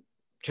the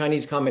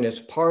Chinese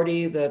Communist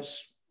Party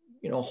that's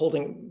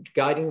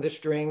guiding the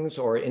strings,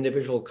 or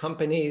individual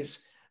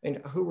companies? And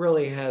who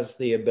really has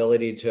the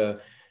ability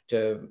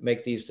to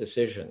make these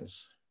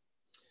decisions?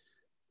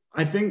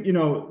 I think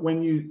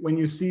when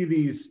you see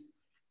these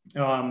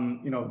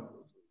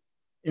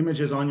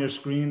images on your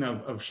screen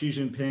of Xi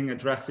Jinping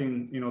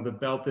addressing the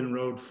Belt and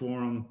Road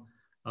Forum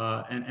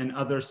and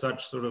other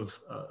such sort of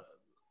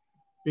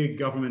big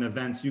government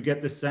events, you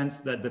get the sense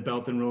that the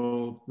Belt and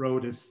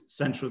Road is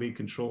centrally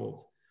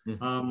controlled.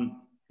 Mm-hmm.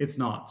 It's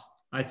not.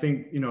 I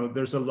think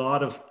there's a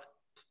lot of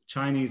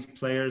Chinese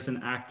players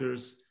and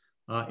actors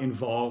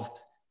involved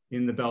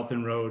in the Belt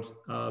and Road.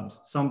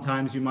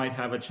 Sometimes you might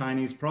have a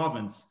Chinese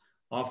province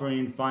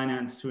offering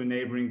finance to a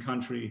neighboring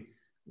country,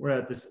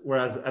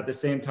 whereas at the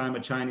same time, a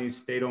Chinese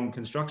state-owned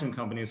construction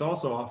company is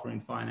also offering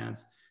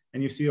finance,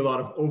 and you see a lot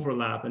of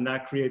overlap, and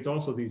that creates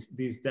also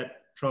these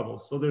debt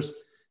troubles. So there's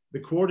the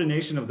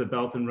coordination of the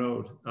Belt and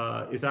Road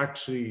is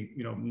actually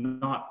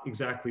not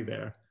exactly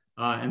there,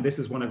 and this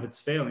is one of its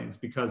failings,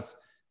 because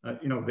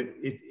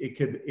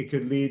it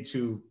could lead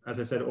to, as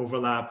I said,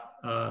 overlap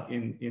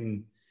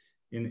in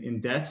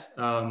debt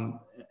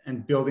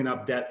and building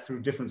up debt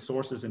through different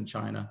sources in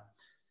China.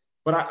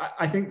 But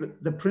I think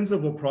that the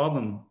principal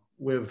problem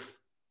with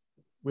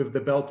the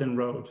Belt and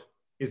Road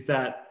is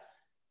that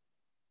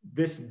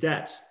this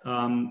debt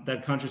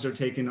that countries are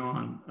taking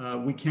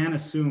on, we can't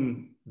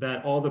assume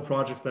that all the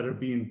projects that are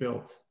being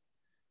built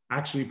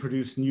actually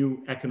produce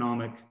new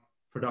economic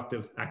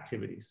productive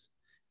activities.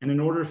 And in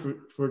order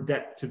for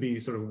debt to be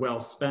sort of well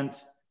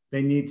spent,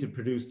 they need to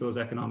produce those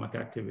economic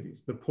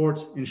activities. The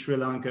port in Sri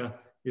Lanka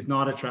is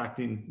not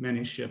attracting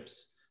many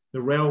ships.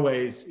 The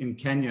railways in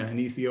Kenya and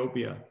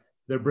Ethiopia,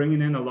 they're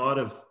bringing in a lot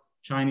of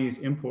Chinese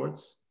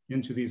imports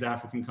into these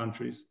African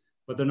countries,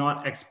 but they're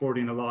not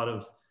exporting a lot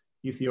of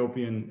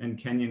Ethiopian and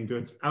Kenyan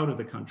goods out of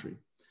the country.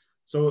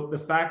 So the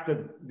fact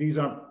that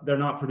they're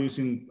not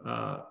producing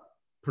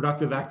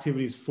productive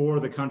activities for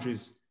the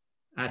countries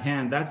at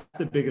hand, that's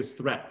the biggest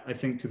threat, I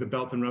think, to the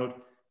Belt and Road,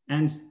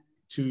 and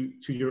to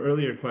your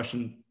earlier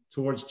question,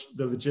 towards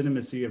the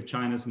legitimacy of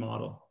China's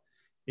model.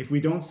 If we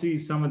don't see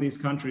some of these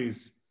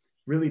countries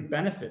really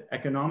benefit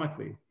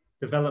economically,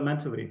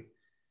 developmentally,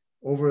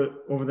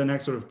 over the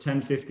next sort of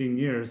 10, 15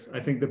 years, I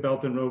think the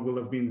Belt and Road will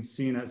have been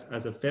seen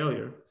as a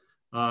failure.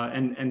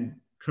 And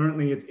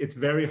currently it's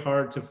very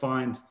hard to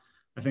find,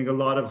 I think, a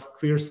lot of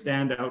clear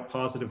standout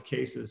positive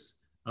cases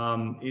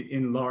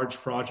in large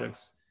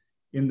projects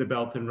in the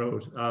Belt and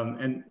Road.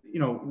 And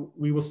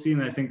we will see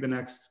in, I think, the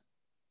next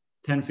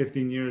 10,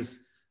 15 years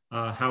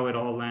how it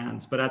all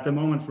lands. But at the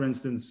moment, for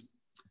instance,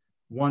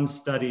 one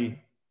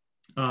study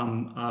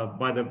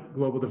by the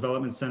Global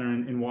Development Center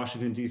in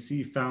Washington,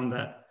 D.C. found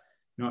that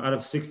out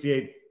of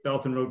 68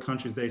 Belt and Road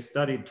countries they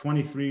studied,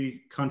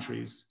 23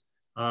 countries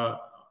are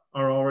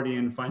already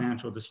in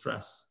financial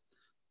distress.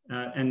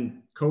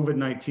 And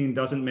COVID-19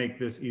 doesn't make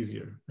this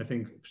easier. I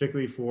think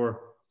particularly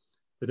for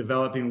the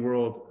developing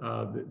world,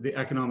 the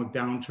economic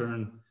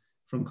downturn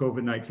from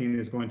COVID-19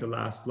 is going to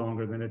last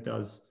longer than it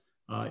does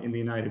in the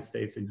United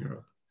States and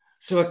Europe.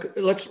 So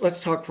let's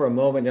talk for a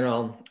moment, and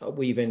I'll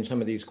weave in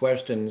some of these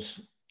questions.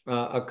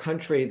 A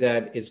country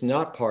that is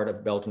not part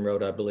of Belt and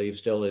Road, I believe,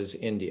 still is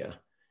India.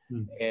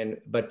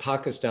 But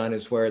Pakistan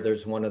is where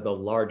there's one of the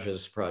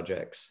largest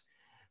projects.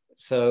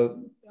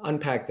 So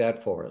unpack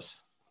that for us.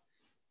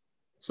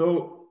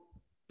 So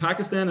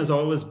Pakistan has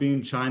always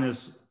been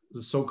China's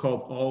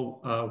so-called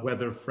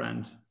all-weather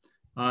friend.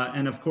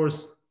 And of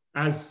course,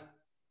 as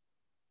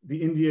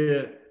the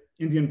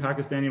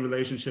Indian-Pakistani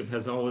relationship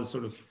has always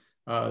sort of,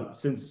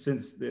 since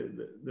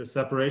the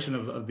separation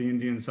of the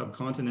Indian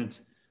subcontinent,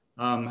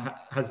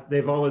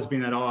 they've always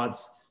been at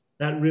odds.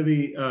 That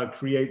really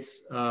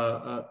creates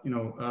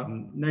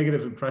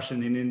negative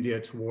impression in India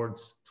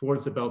towards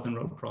the Belt and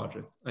Road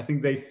project. I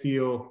think they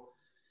feel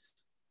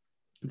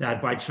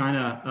that by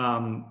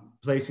China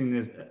placing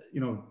this,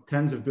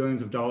 tens of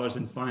billions of dollars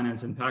in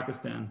finance in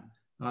Pakistan,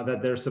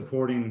 that they're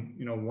supporting,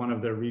 one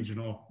of their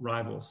regional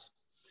rivals.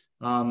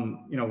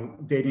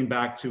 Dating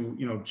back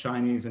to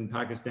Chinese and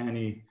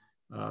Pakistani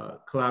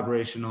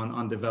collaboration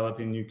on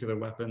developing nuclear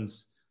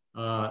weapons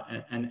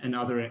and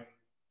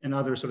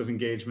other sort of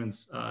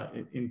engagements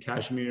in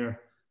Kashmir.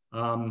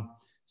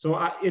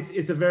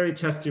 it's a very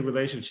testy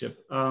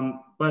relationship.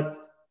 But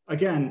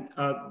again,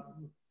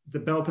 the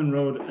Belt and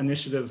Road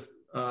Initiative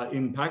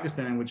in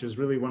Pakistan, which is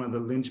really one of the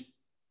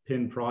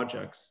linchpin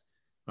projects,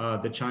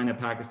 the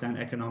China-Pakistan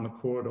Economic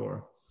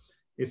Corridor,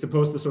 is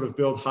supposed to sort of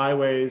build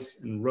highways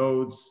and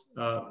roads,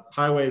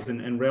 highways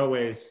and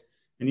railways,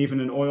 and even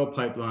an oil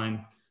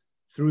pipeline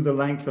through the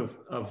length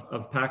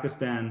of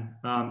Pakistan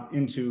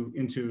into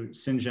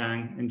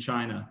Xinjiang in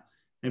China.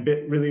 And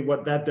really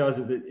what that does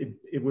is that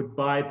it would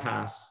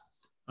bypass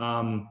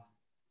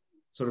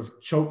sort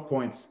of choke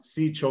points,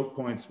 sea choke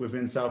points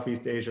within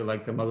Southeast Asia,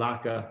 like the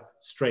Malacca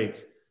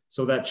Strait,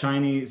 so that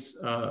Chinese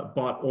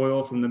bought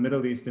oil from the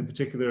Middle East in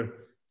particular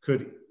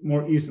could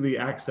more easily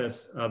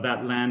access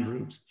that land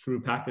route through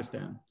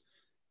Pakistan.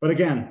 But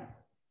again,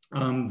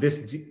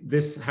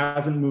 this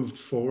hasn't moved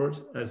forward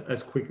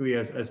as quickly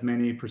as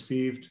many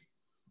perceived.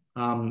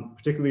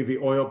 Particularly the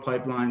oil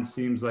pipeline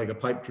seems like a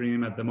pipe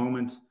dream at the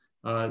moment.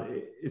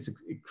 It's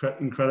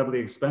incredibly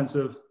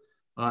expensive.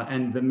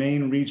 And the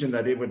main region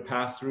that it would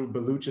pass through,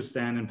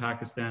 Baluchistan in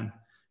Pakistan,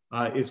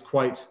 is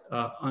quite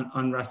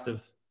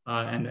unrestive.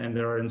 And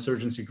there are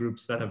insurgency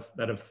groups that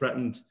have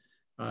threatened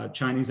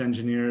Chinese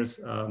engineers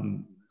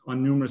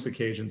on numerous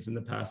occasions in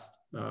the past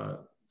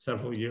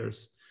several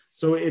years.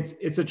 So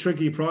it's a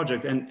tricky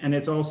project, and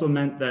it's also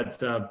meant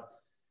that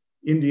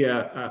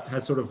India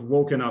has sort of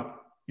woken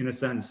up, in a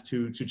sense,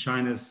 to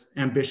China's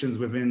ambitions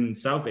within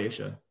South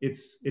Asia,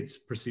 its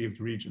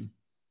perceived region.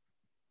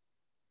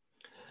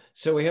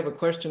 So we have a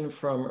question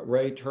from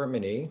Ray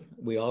Termini.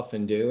 We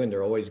often do, and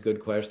they're always good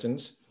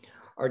questions.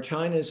 Are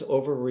China's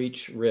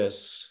overreach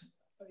risks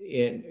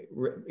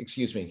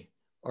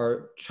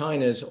are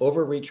China's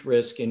overreach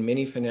risk in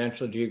many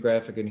financial,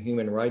 geographic, and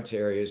human rights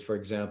areas, for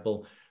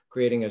example,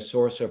 creating a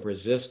source of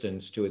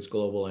resistance to its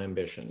global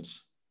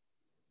ambitions?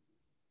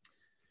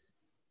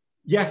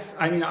 Yes,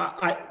 I mean,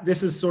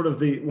 this is sort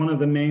of one of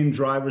the main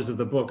drivers of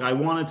the book. I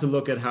wanted to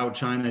look at how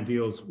China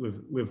deals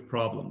with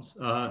problems,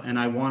 and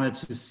I wanted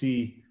to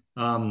see,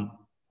 how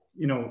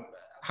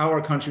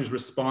are countries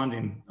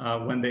responding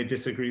when they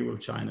disagree with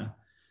China,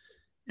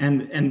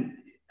 and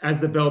as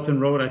the Belt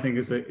and Road, I think,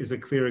 is a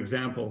clear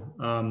example.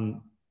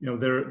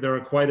 There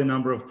are quite a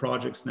number of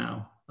projects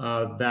now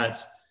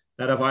that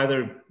have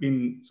either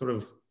been sort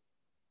of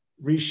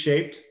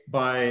reshaped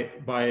by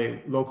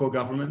local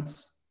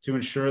governments to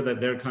ensure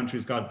that their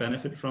countries got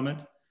benefit from it,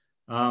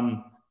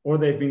 or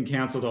they've been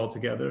canceled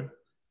altogether,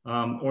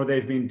 or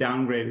they've been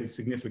downgraded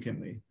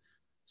significantly.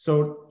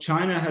 So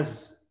China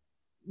has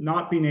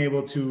not been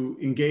able to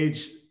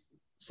engage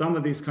some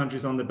of these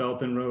countries on the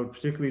Belt and Road,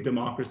 particularly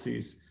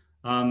democracies,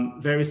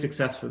 very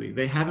successfully.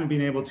 They haven't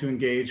been able to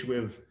engage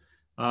with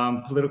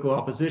political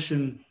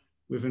opposition,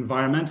 with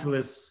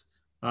environmentalists,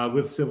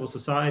 with civil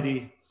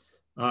society.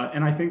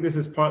 And I think this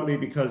is partly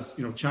because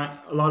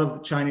a lot of the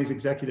Chinese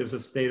executives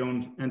of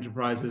state-owned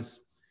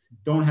enterprises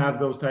don't have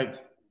the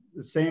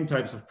same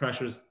types of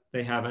pressures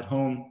they have at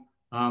home.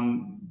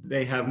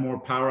 They have more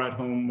power at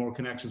home, more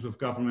connections with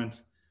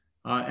government,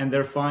 and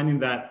they're finding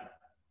that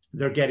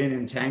they're getting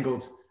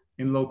entangled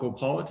in local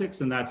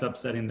politics, and that's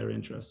upsetting their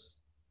interests.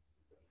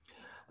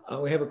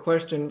 We have a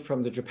question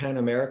from the Japan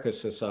America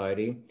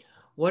Society.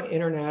 What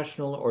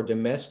international or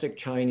domestic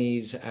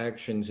Chinese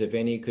actions, if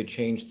any, could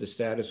change the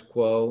status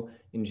quo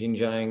in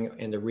Xinjiang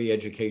and the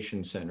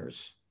re-education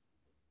centers?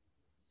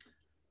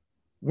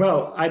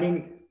 Well, I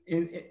mean,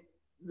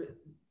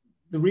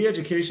 the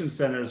re-education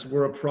centers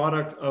were a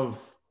product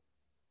of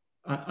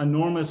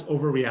enormous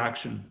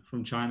overreaction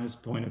from China's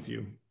point of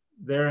view.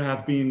 There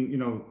have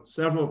been,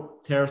 several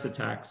terrorist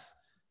attacks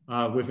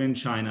within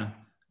China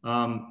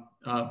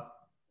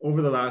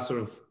over the last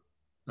sort of,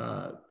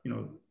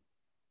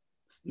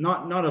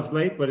 not of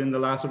late, but in the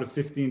last sort of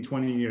 15,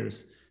 20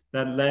 years,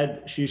 that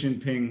led Xi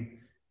Jinping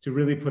to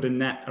really put a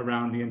net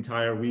around the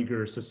entire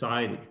Uyghur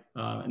society,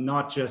 and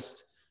not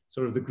just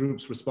sort of the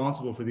groups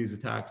responsible for these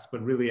attacks,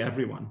 but really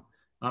everyone.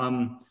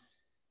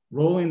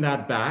 Rolling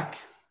that back,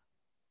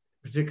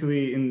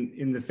 particularly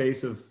in the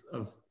face of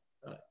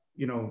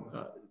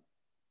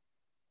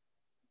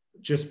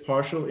just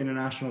partial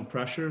international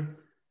pressure,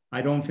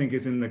 I don't think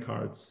is in the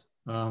cards.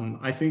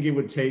 I think it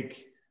would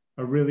take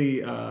a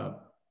really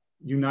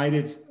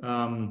united,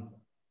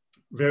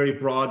 very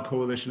broad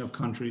coalition of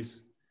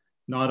countries,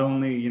 not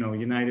only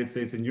United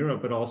States and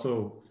Europe, but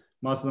also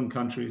Muslim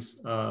countries,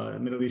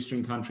 Middle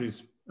Eastern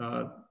countries,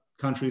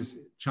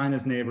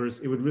 China's neighbors.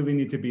 It would really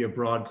need to be a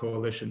broad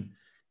coalition,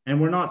 and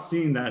we're not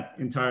seeing that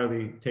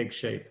entirely take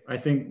shape. I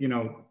think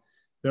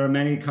there are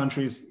many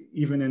countries,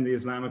 even in the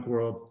Islamic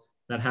world,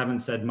 that haven't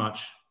said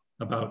much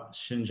about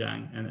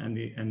Xinjiang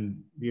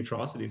and the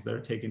atrocities that are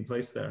taking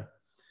place there.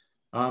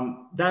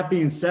 That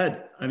being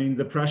said, I mean,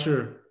 the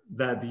pressure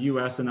that the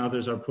US and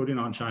others are putting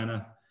on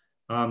China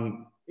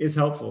is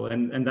helpful,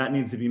 and that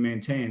needs to be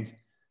maintained.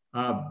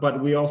 But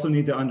we also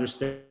need to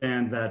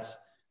understand that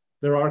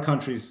there are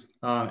countries,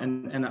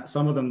 and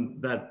some of them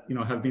that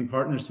have been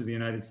partners to the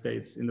United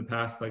States in the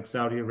past, like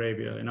Saudi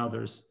Arabia and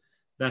others,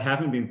 that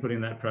haven't been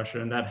putting that pressure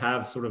and that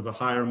have sort of a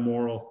higher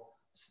moral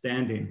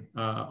standing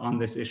on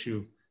this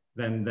issue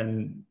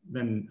than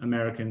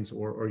Americans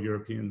or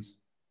Europeans.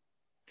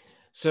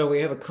 So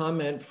we have a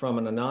comment from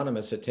an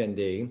anonymous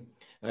attendee,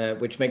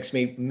 which makes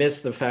me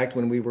miss the fact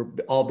when we were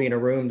all be in a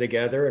room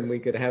together and we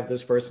could have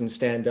this person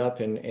stand up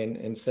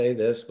and say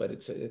this, but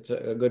it's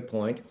a good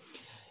point.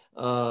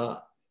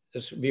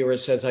 This viewer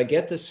says, I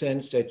get the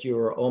sense that you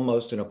are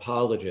almost an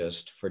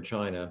apologist for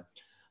China.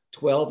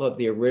 12 of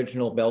the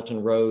original Belt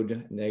and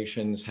Road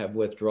nations have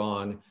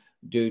withdrawn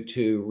due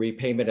to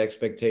repayment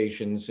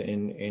expectations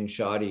in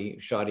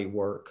shoddy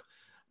work.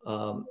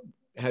 How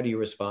do you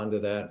respond to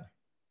that?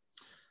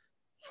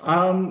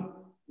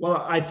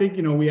 Well, I think,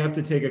 we have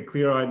to take a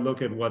clear-eyed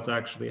look at what's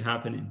actually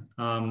happening.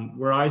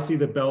 Where I see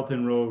the Belt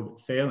and Road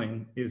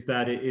failing is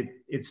that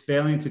it's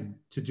failing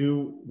to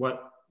do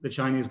what the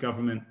Chinese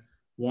government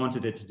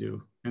wanted it to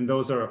do. And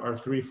those are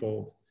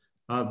threefold.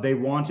 They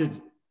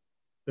wanted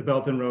the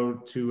Belt and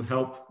Road to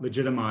help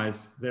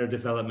legitimize their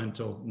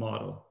developmental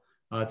model,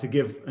 to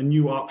give a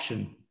new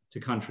option to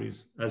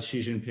countries, as Xi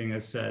Jinping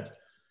has said.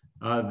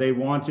 They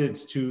wanted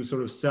to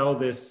sort of sell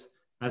this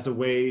as a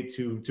way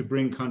to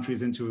bring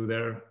countries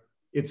into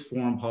its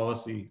foreign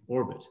policy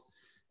orbit.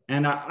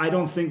 And I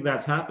don't think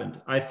that's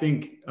happened. I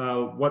think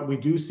what we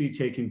do see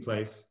taking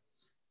place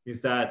is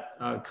that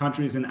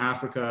countries in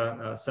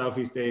Africa,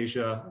 Southeast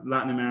Asia,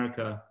 Latin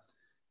America,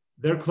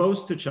 they're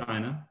close to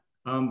China,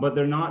 but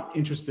they're not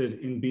interested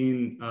in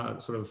being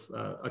sort of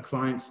a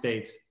client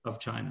state of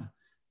China.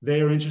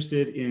 They are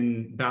interested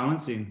in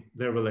balancing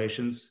their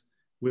relations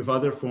with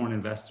other foreign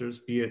investors,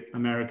 be it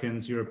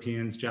Americans,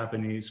 Europeans,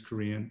 Japanese,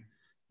 Korean.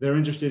 They're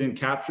interested in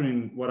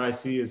capturing what I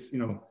see as,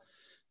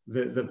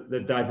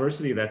 the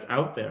diversity that's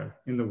out there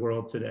in the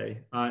world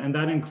today. And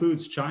that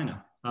includes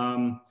China.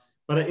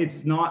 But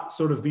it's not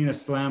sort of being a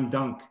slam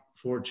dunk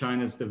for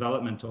China's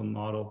developmental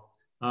model.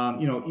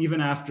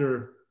 Even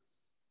after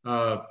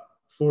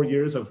 4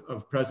 years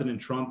of President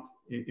Trump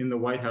in the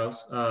White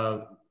House,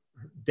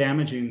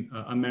 damaging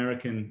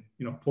American,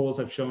 polls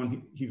have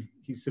shown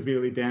he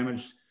severely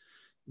damaged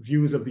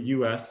views of the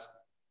US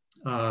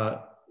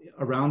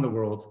around the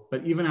world.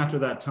 But even after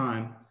that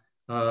time,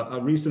 a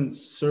recent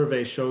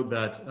survey showed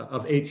that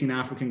of 18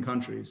 African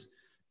countries,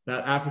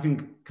 that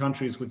African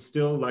countries would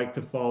still like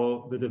to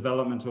follow the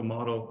developmental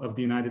model of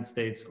the United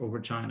States over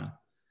China.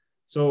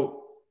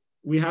 So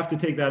we have to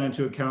take that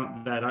into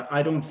account, that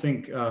I don't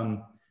think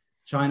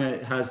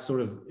China has sort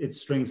of its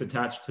strings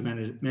attached to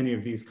many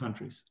of these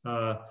countries.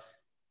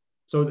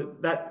 So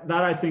that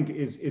I think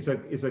is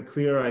a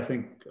clear, I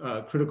think,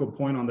 critical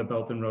point on the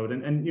Belt and Road.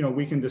 And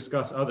we can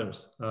discuss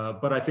others,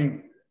 but I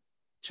think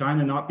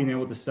China not being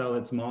able to sell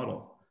its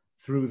model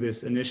through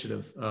this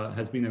initiative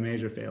has been a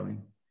major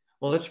failing.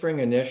 Well, let's bring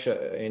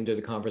Anisha into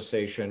the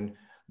conversation,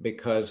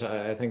 because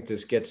I think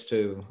this gets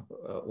to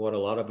what a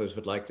lot of us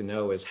would like to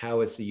know is,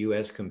 how is the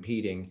US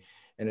competing?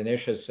 And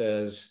Anisha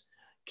says,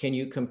 can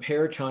you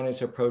compare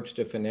China's approach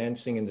to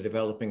financing in the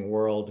developing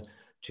world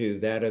to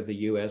that of the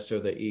US or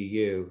the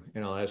EU?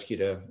 And I'll ask you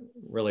to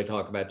really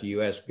talk about the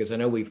US, because I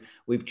know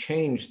we've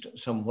changed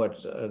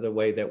somewhat the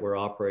way that we're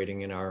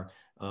operating in our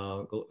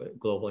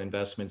global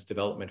investments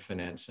development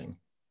financing.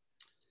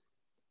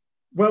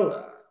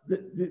 Well,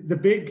 the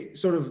big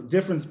sort of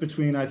difference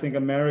between, I think,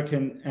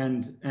 American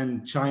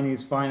and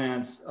Chinese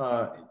finance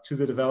to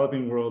the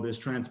developing world is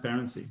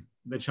transparency.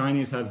 The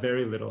Chinese have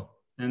very little.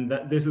 And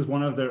that this is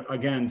one of their,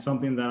 again,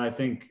 something that I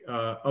think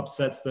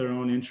upsets their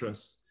own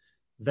interests.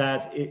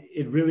 That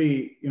it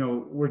really,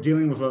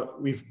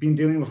 we've been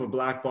dealing with a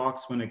black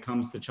box when it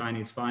comes to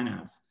Chinese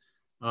finance.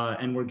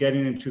 And we're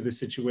getting into the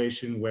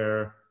situation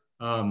where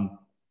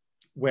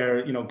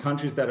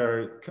countries that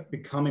are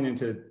coming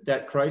into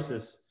debt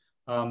crisis,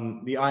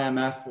 the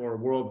IMF or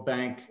World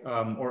Bank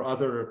or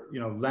other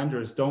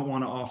lenders don't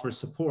want to offer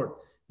support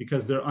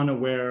because they're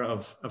unaware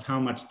of how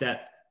much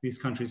debt these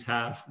countries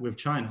have with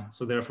China.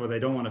 So therefore, they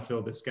don't want to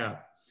fill this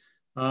gap.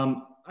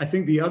 I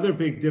think the other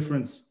big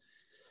difference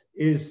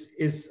is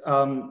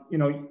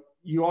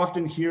you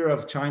often hear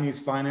of Chinese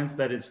finance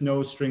that it's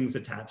no strings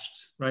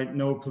attached, right?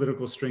 No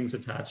political strings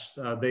attached.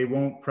 They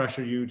won't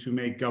pressure you to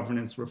make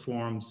governance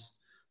reforms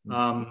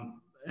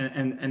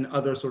and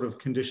other sort of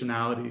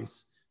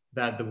conditionalities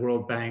that the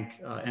World Bank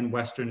and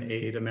Western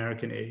aid,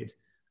 American aid,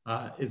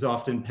 is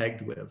often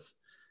pegged with.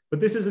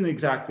 But this isn't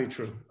exactly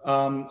true.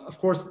 Of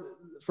course,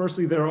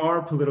 firstly, there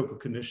are political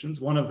conditions.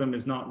 One of them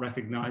is not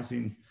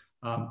recognizing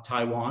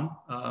Taiwan.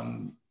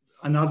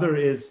 Another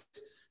is,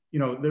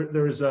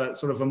 there's a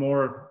sort of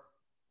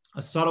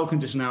a subtle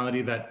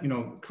conditionality that,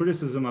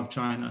 criticism of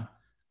China,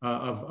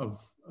 of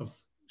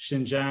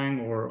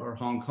Xinjiang or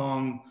Hong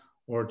Kong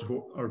or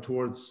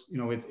towards,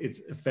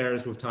 its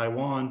affairs with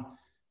Taiwan,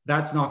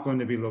 that's not going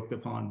to be looked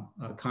upon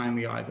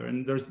kindly either.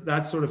 And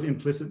that's sort of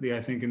implicitly,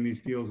 I think, in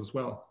these deals as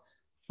well.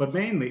 But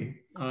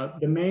mainly,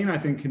 the main, I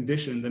think,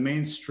 condition, the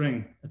main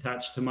string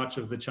attached to much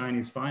of the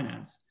Chinese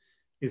finance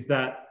is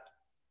that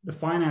the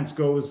finance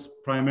goes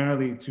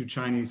primarily to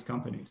Chinese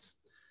companies.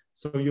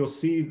 So you'll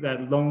see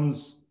that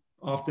loans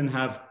often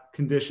have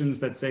conditions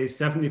that say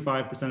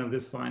 75% of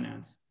this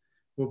finance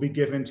will be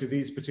given to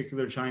these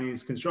particular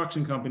Chinese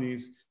construction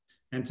companies,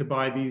 and to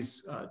buy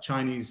these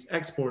Chinese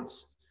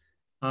exports.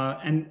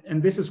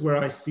 And this is where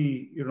I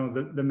see,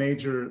 the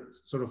major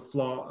sort of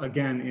flaw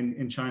again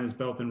in China's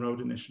Belt and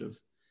Road Initiative,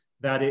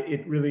 that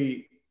it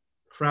really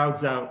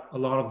crowds out a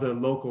lot of the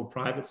local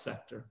private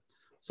sector.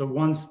 So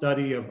one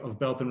study of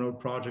Belt and Road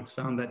projects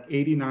found that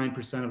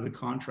 89% of the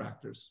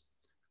contractors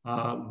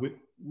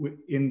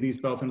in these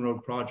Belt and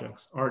Road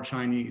projects are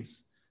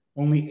Chinese.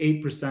 Only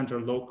 8%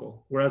 are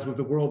local, whereas with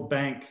the World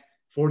Bank,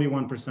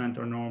 41%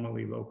 are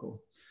normally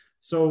local.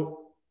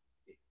 So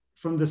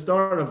from the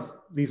start of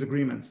these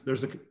agreements,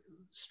 there's a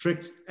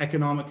strict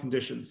economic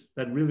conditions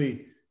that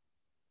really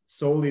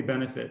solely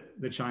benefit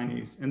the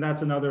Chinese. And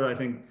that's another, I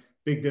think,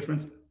 big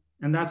difference.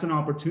 And that's an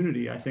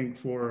opportunity, I think,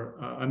 for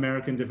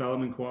American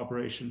development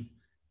cooperation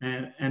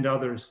and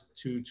others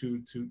to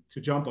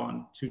jump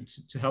on,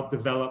 to help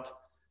develop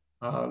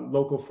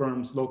local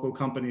firms, local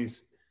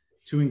companies,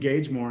 to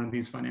engage more in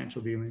these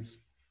financial dealings.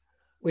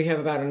 We have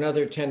about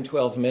another 10,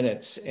 12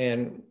 minutes,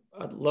 and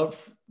I'd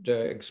love to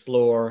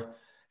explore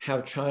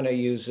how China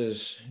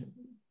uses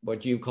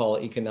what you call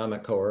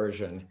economic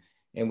coercion.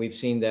 And we've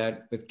seen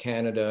that with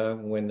Canada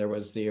when there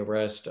was the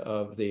arrest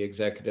of the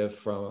executive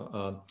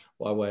from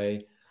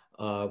Huawei.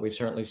 We've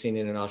certainly seen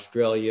it in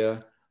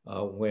Australia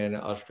when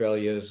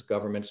Australia's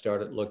government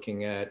started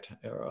looking at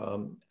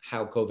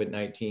how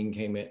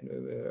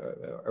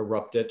COVID-19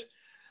 erupted.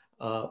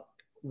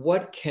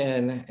 What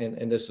can,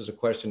 and this is a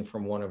question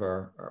from one of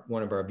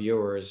our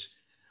viewers,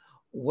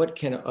 what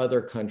can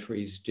other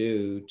countries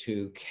do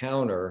to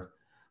counter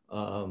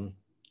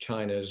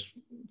China's,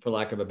 for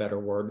lack of a better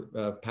word,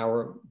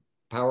 power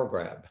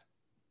grab?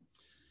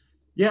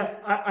 Yeah,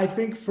 I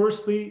think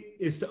firstly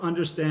is to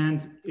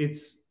understand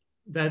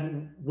that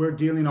we're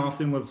dealing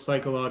often with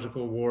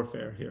psychological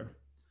warfare here.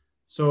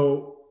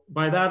 So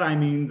by that, I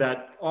mean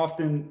that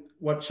often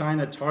what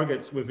China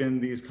targets within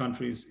these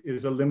countries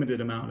is a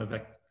limited amount of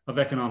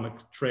economic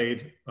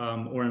trade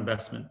or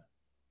investment.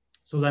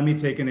 So let me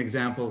take an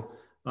example.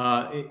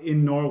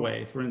 In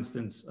Norway, for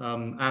instance,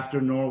 after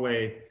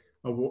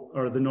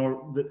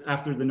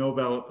after the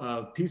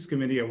Nobel Peace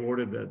Committee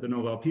awarded the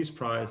Nobel Peace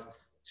Prize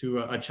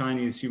to a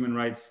Chinese human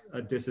rights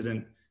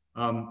dissident,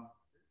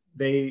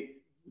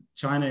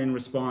 China in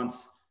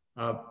response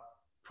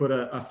put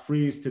a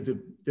freeze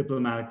to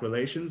diplomatic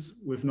relations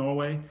with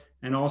Norway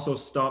and also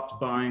stopped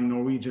buying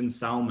Norwegian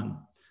salmon.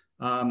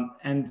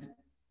 And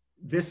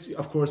this,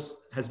 of course,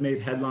 has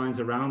made headlines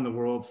around the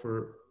world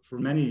for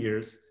many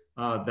years,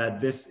 that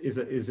this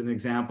is an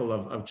example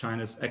of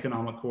China's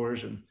economic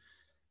coercion.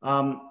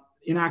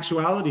 In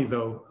actuality,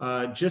 though,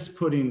 just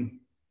putting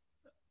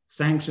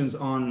sanctions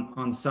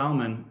on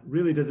salmon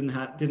really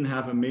didn't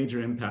have a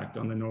major impact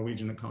on the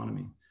Norwegian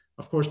economy.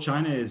 Of course,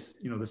 China is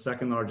the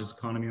second largest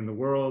economy in the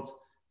world.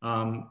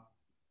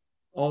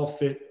 All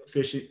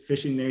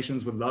fishing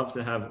nations would love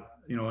to have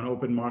an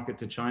open market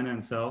to China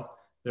and sell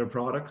their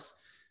products.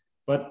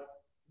 But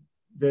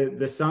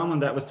the salmon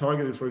that was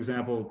targeted, for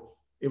example,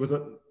 it was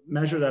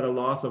measured at a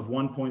loss of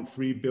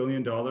 $1.3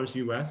 billion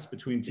US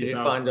between 2000. Did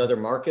you find other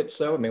markets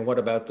though? I mean, what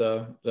about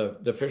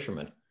the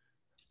fishermen?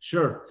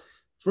 Sure.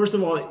 First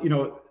of all,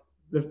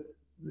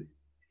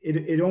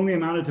 it only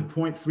amounted to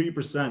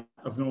 0.3%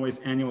 of Norway's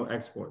annual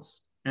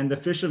exports. And the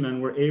fishermen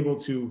were able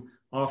to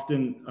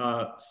often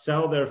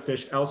sell their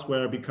fish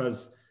elsewhere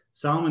because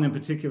salmon in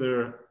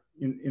particular,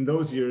 in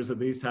those years at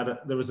least,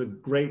 there was a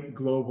great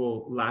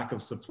global lack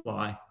of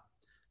supply.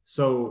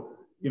 So,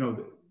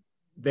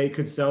 they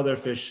could sell their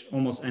fish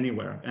almost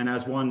anywhere. And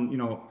as one,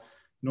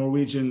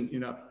 Norwegian,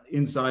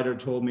 insider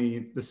told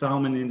me, the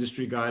salmon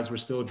industry guys were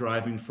still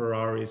driving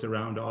Ferraris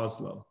around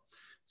Oslo.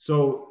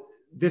 So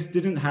this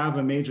didn't have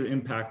a major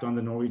impact on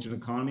the Norwegian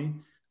economy.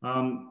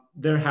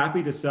 They're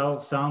happy to sell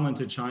salmon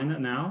to China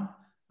now,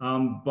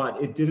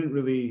 but it didn't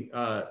really.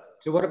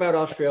 So what about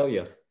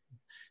Australia?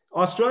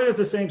 Australia is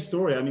the same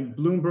story. I mean,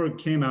 Bloomberg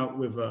came out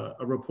with a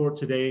report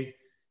today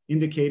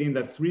indicating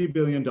that $3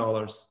 billion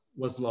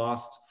was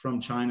lost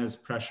from China's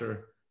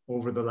pressure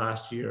over the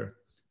last year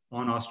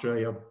on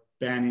Australia,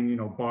 banning,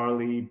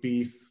 barley,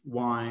 beef,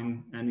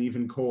 wine, and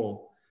even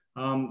coal.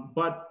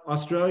 But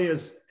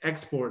Australia's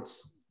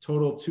exports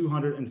total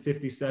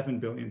 $257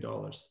 billion.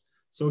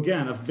 So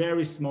again, a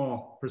very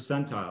small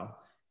percentile.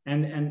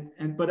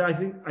 But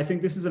I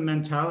think this is a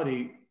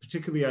mentality,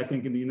 particularly I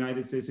think in the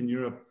United States and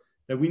Europe,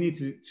 that we need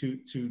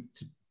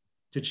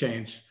to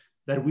change,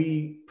 that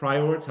we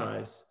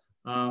prioritize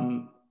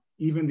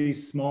even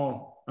these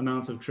small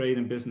amounts of trade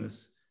and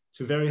business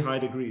to very high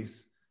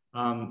degrees.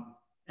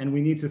 And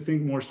we need to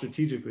think more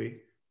strategically,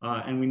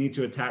 and we need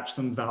to attach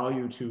some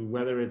value to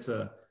whether it's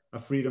a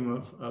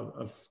freedom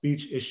of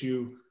speech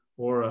issue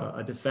or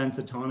a defense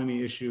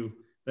autonomy issue,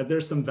 that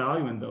there's some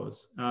value in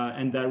those,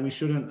 and that we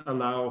shouldn't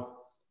allow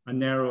a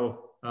narrow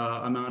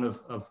amount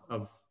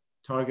of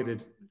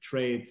targeted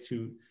trade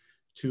to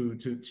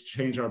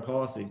change our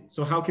policy.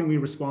 So how can we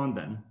respond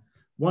then?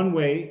 One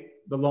way,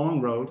 the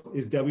long road,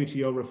 is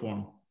WTO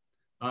reform.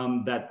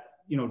 That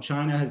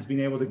China has been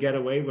able to get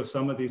away with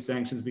some of these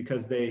sanctions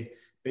because they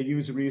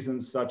use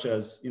reasons such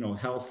as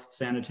health,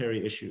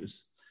 sanitary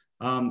issues.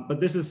 But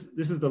this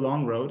is the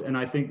long road, and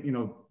I think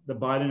the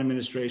Biden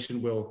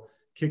administration will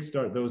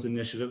kickstart those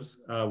initiatives,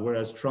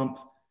 whereas Trump,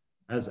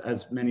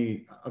 as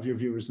many of your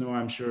viewers know,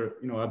 I'm sure,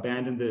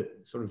 abandoned the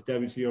sort of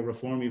WTO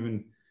reform,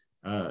 even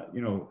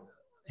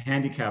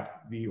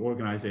handicapped the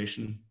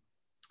organization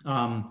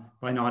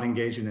by not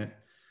engaging it.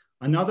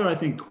 Another, I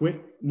think,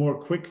 more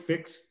quick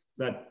fix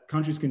that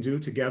countries can do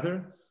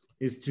together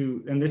is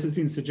to, and this has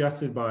been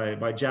suggested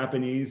by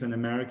Japanese and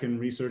American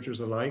researchers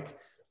alike,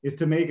 is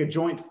to make a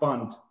joint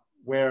fund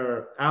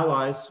where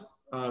allies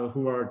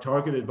who are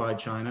targeted by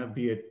China,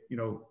 be it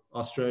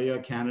Australia,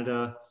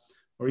 Canada,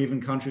 or even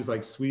countries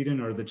like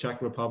Sweden or the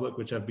Czech Republic,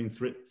 which have been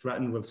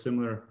threatened with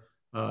similar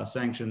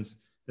sanctions,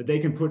 that they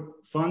can put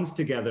funds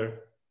together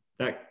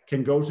that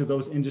can go to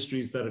those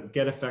industries that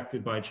get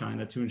affected by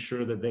China to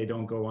ensure that they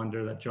don't go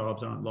under, that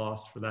jobs aren't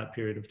lost for that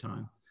period of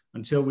time,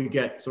 until we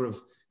get sort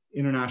of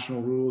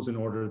international rules in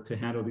order to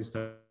handle these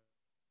types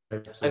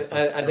of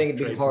I think it'd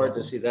be hard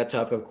problems. to see that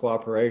type of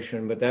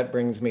cooperation, but that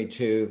brings me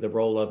to the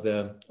role of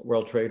the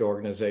World Trade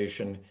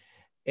Organization.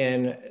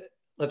 And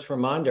let's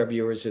remind our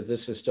viewers, if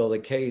this is still the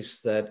case,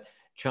 that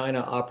China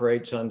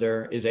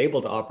is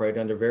able to operate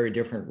under very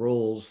different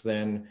rules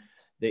than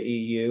the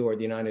EU or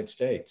the United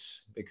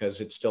States,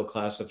 because it's still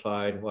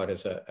classified,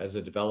 as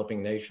a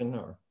developing nation,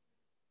 or?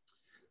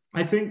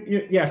 I think,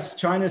 yes,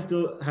 China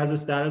still has a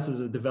status as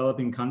a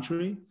developing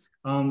country.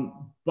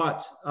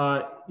 But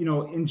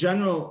in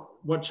general,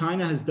 what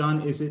China has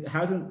done is it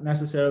hasn't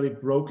necessarily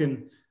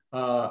broken,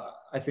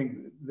 I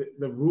think,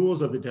 the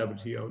rules of the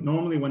WTO.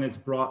 Normally, when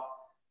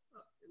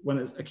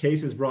a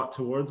case is brought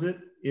towards it,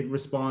 it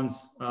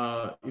responds,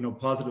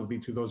 positively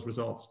to those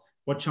results.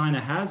 What China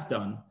has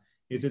done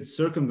is it's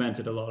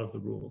circumvented a lot of the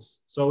rules.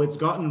 So it's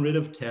gotten rid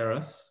of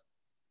tariffs,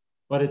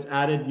 but it's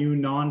added new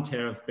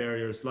non-tariff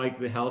barriers like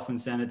the health and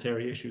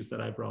sanitary issues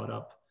that I brought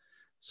up.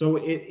 So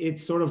it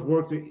sort of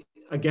worked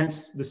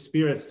against the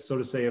spirit, so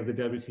to say, of the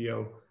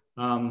WTO.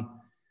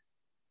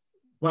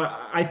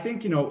 But I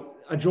think,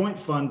 a joint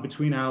fund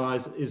between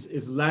allies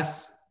is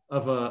less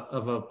of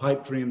a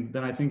pipe dream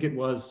than I think it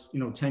was,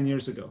 10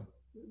 years ago.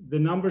 The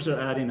numbers are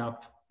adding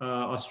up.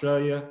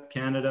 Australia,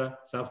 Canada,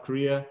 South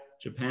Korea,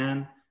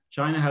 Japan.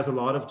 China has a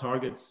lot of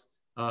targets,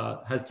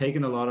 has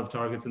taken a lot of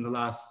targets in the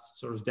last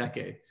sort of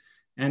decade.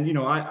 And,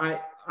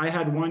 I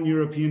had one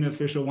European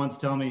official once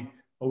tell me,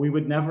 oh, we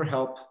would never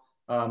help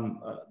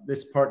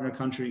this partner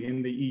country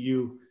in the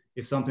EU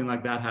if something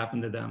like that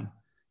happened to them.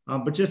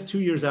 But just 2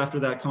 years after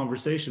that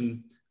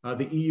conversation,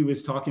 the EU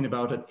is talking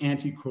about an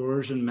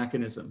anti-coercion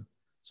mechanism,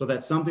 so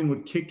that something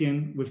would kick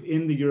in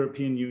within the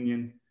European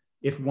Union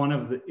if one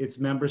of its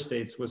member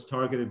states was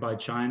targeted by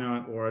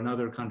China or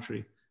another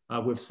country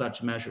with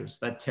such measures.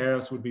 That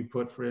tariffs would be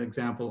put, for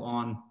example,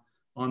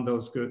 on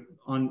those goods,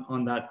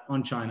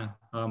 on China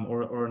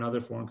or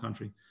another foreign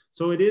country.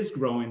 So it is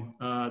growing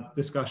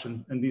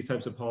discussion and these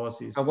types of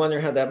policies. I wonder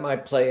how that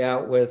might play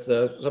out with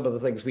some of the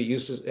things we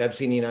used to have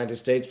seen in the United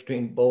States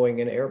between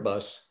Boeing and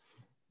Airbus.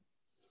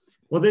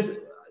 Well, this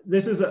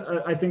is,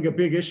 I think, a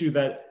big issue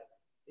that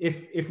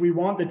if we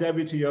want the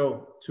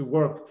WTO to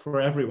work for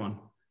everyone,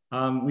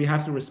 we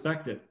have to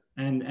respect it.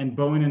 And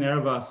Boeing and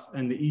Airbus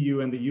and the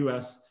EU and the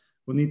US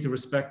will need to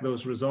respect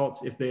those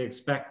results if they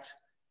expect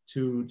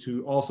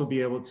to also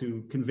be able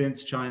to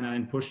convince China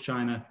and push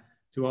China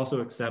to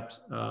also accept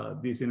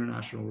these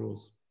international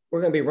rules. We're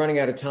going to be running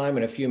out of time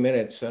in a few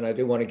minutes, and I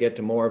do want to get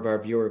to more of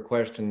our viewer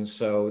questions,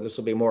 so this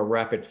will be more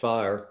rapid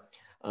fire.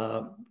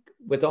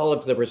 With all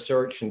of the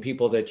research and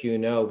people that you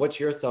know, what's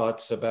your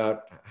thoughts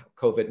about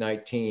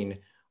COVID-19?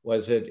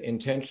 Was it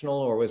intentional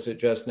or was it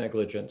just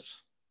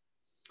negligence?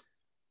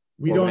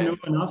 We don't know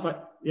enough.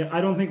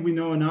 I don't think we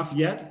know enough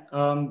yet,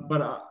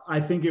 but I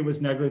think it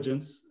was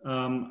negligence.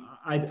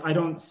 I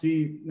don't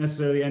see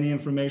necessarily any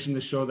information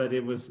to show that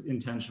it was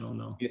intentional,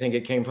 no. You think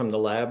it came from the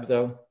lab,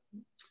 though?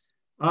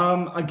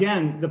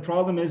 Again, the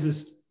problem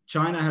is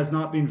China has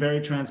not been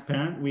very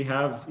transparent. We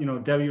have,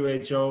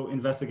 WHO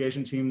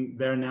investigation team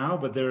there now,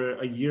 but they're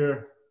a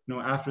year,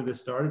 after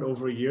this started,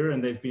 over a year,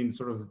 and they've been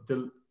sort of,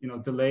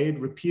 delayed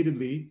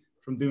repeatedly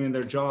from doing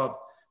their job.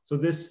 So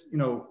this,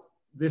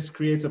 this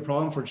creates a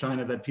problem for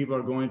China that people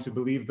are going to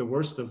believe the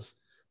worst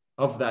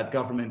of that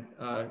government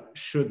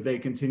should they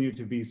continue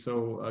to be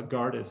so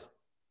guarded.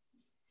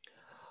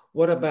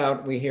 What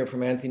about, we hear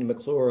from Anthony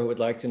McClure, who would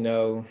like to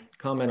know,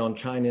 comment on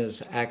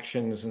China's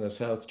actions in the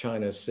South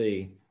China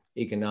Sea,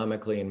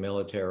 economically and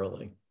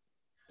militarily.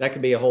 That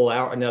could be a whole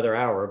hour, another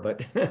hour,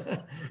 but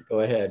go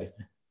ahead.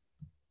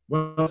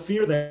 Well, the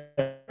fear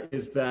there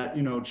is that,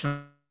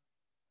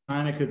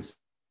 China could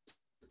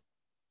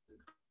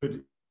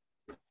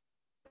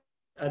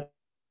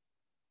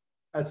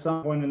at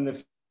some point in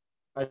the,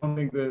 I don't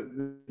think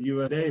the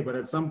USA, but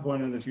at some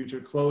point in the future,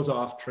 close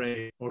off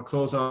trade or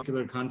close off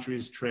particular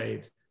countries'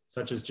 trade,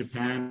 such as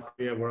Japan,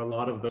 Korea, where a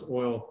lot of the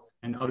oil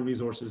and other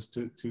resources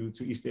to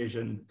East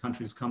Asian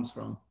countries comes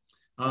from.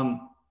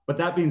 But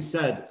that being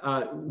said,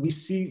 we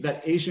see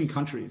that Asian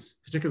countries,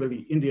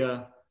 particularly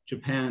India,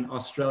 Japan,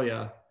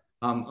 Australia,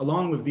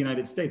 along with the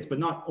United States, but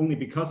not only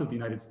because of the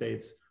United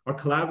States, are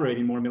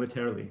collaborating more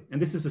militarily.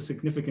 And this is a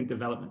significant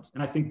development.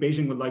 And I think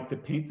Beijing would like to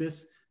paint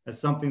this as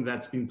something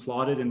that's been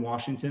plotted in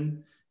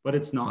Washington, but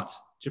it's not.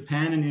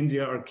 Japan and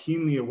India are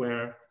keenly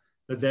aware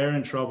that they're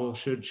in trouble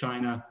should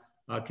China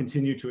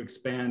continue to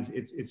expand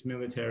its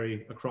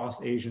military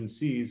across Asian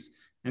seas.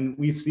 And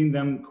we've seen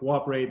them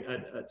cooperate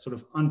at sort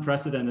of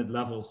unprecedented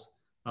levels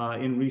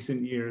in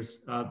recent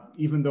years,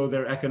 even though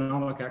their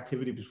economic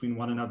activity between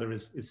one another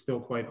is still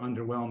quite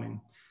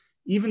underwhelming.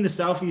 Even the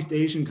Southeast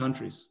Asian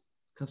countries,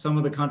 some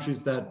of the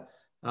countries that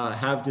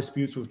have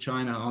disputes with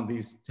China on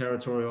these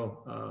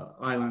territorial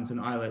islands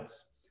and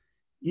islets,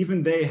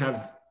 even they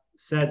have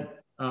said,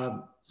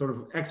 sort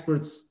of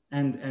experts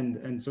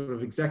and sort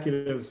of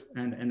executives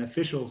and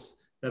officials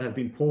that have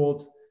been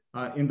polled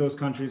in those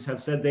countries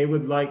have said they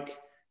would like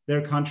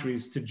their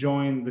countries to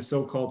join the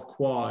so-called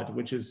Quad,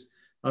 which is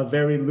a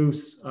very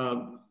loose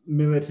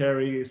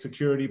military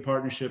security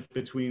partnership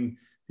between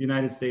the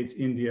United States,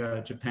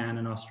 India, Japan,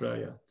 and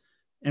Australia.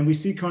 And we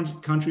see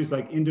countries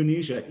like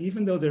Indonesia,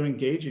 even though they're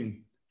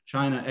engaging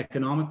China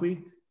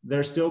economically,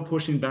 they're still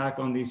pushing back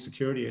on these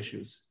security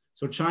issues.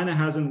 So China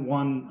hasn't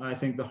won, I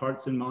think, the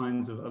hearts and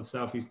minds of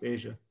Southeast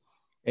Asia.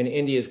 And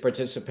India's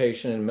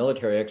participation in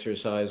military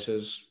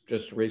exercises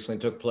just recently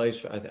took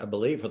place, I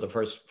believe, for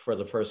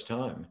the first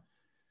time.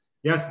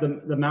 Yes,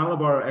 the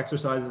Malabar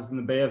exercises in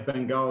the Bay of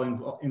Bengal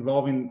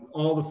involving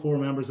all the 4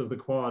 members of the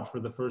Quad for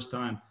the first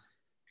time.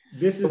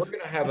 This is. We're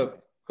going to have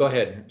go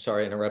ahead.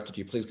 Sorry, I interrupted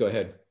you. Please go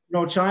ahead.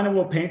 No, China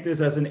will paint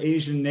this as an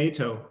Asian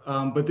NATO,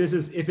 but this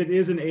is, if it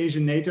is an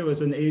Asian NATO,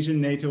 it's an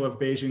Asian NATO of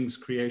Beijing's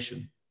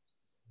creation.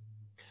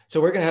 So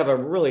we're going to have a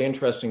really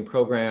interesting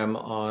program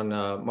on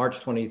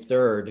March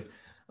 23rd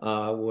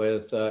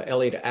with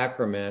Elliot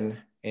Ackerman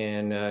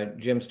and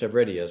Jim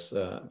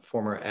Stavridis,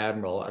 former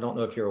admiral. I don't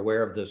know if you're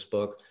aware of this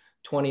book,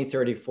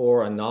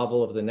 2034, A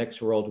Novel of the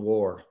Next World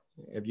War.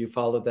 Have you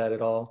followed that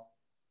at all?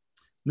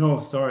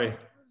 No, sorry.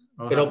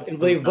 It'll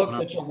be a book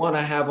that you'll want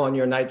to have on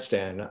your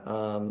nightstand.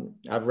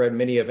 I've read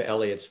many of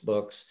Elliot's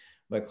books,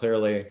 but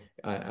clearly,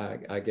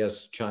 I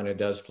guess China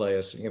does play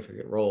a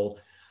significant role.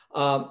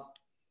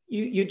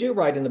 You do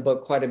write in the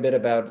book quite a bit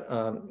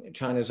about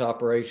China's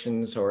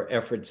operations or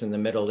efforts in the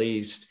Middle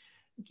East.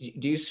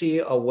 Do you see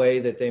a way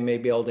that they may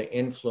be able to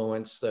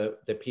influence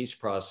the peace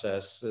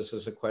process? This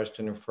is a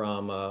question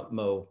from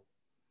Mo.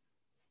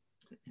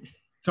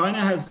 China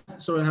has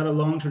sort of had a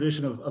long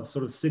tradition of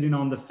sort of sitting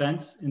on the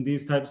fence in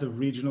these types of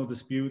regional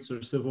disputes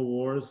or civil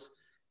wars.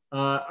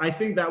 I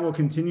think that will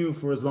continue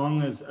for as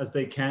long as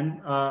they can.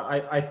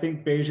 I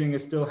think Beijing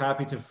is still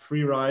happy to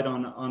free ride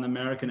on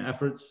American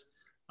efforts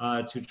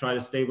to try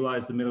to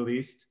stabilize the Middle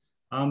East.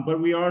 But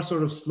we are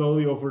sort of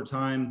slowly over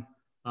time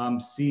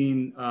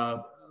seeing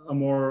a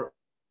more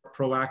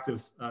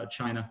proactive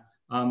China.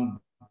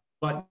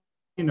 But,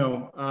 you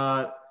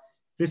know,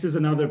 this is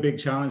another big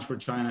challenge for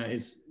China,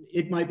 is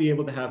it might be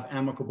able to have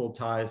amicable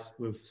ties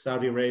with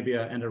Saudi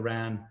Arabia and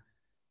Iran,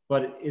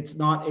 but it's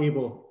not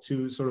able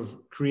to sort of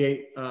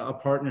create a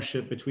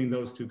partnership between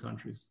those 2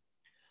 countries.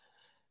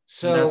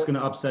 So and that's going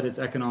to upset its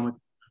economic.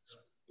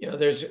 You know,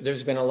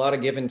 there's been a lot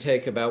of give and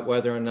take about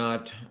whether or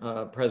not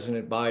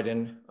President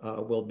Biden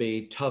will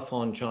be tough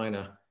on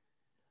China.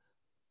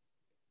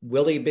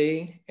 Will he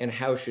be, and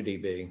how should he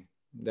be?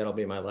 That'll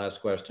be my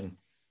last question.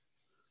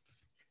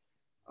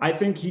 I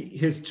think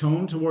his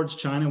tone towards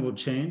China will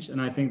change,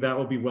 and I think that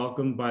will be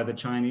welcomed by the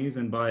Chinese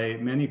and by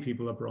many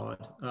people abroad.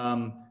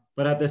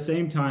 But at the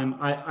same time,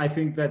 I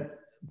think that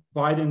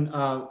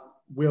Biden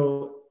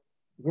will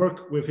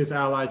work with his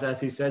allies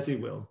as he says he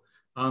will.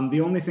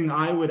 The only thing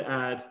I would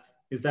add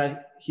is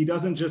that he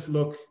doesn't just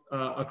look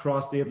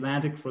across the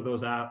Atlantic for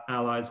those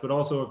allies, but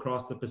also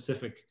across the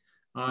Pacific.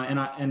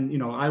 And you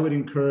know, I would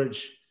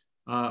encourage,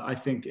 I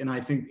think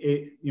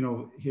you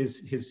know,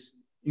 his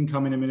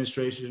incoming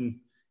administration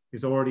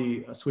is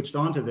already switched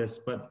on to this,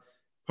 but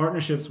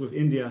partnerships with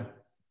India,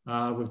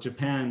 with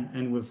Japan,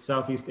 and with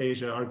Southeast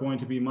Asia are going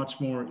to be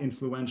much more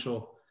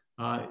influential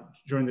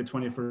during the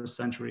 21st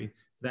century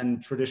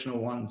than traditional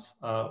ones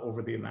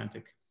over the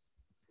Atlantic.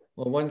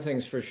 Well, one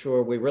thing's for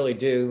sure, we really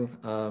do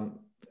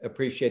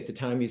appreciate the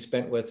time you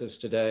spent with us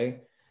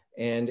today.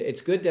 And it's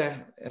good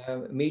to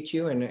meet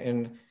you.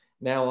 And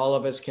now all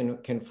of us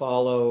can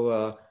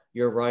follow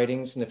your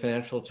writings in the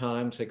Financial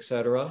Times, et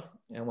cetera.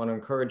 And I want to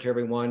encourage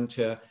everyone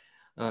to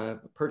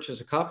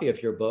purchase a copy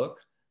of your book.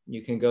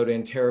 You can go to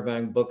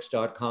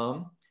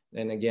interabankbooks.com.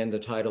 And again, the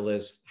title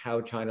is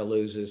How China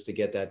Loses, to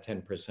get that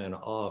 10%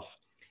 off.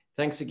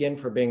 Thanks again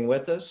for being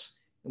with us.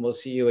 And we'll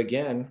see you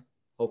again,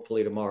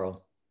 hopefully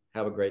tomorrow.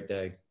 Have a great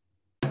day.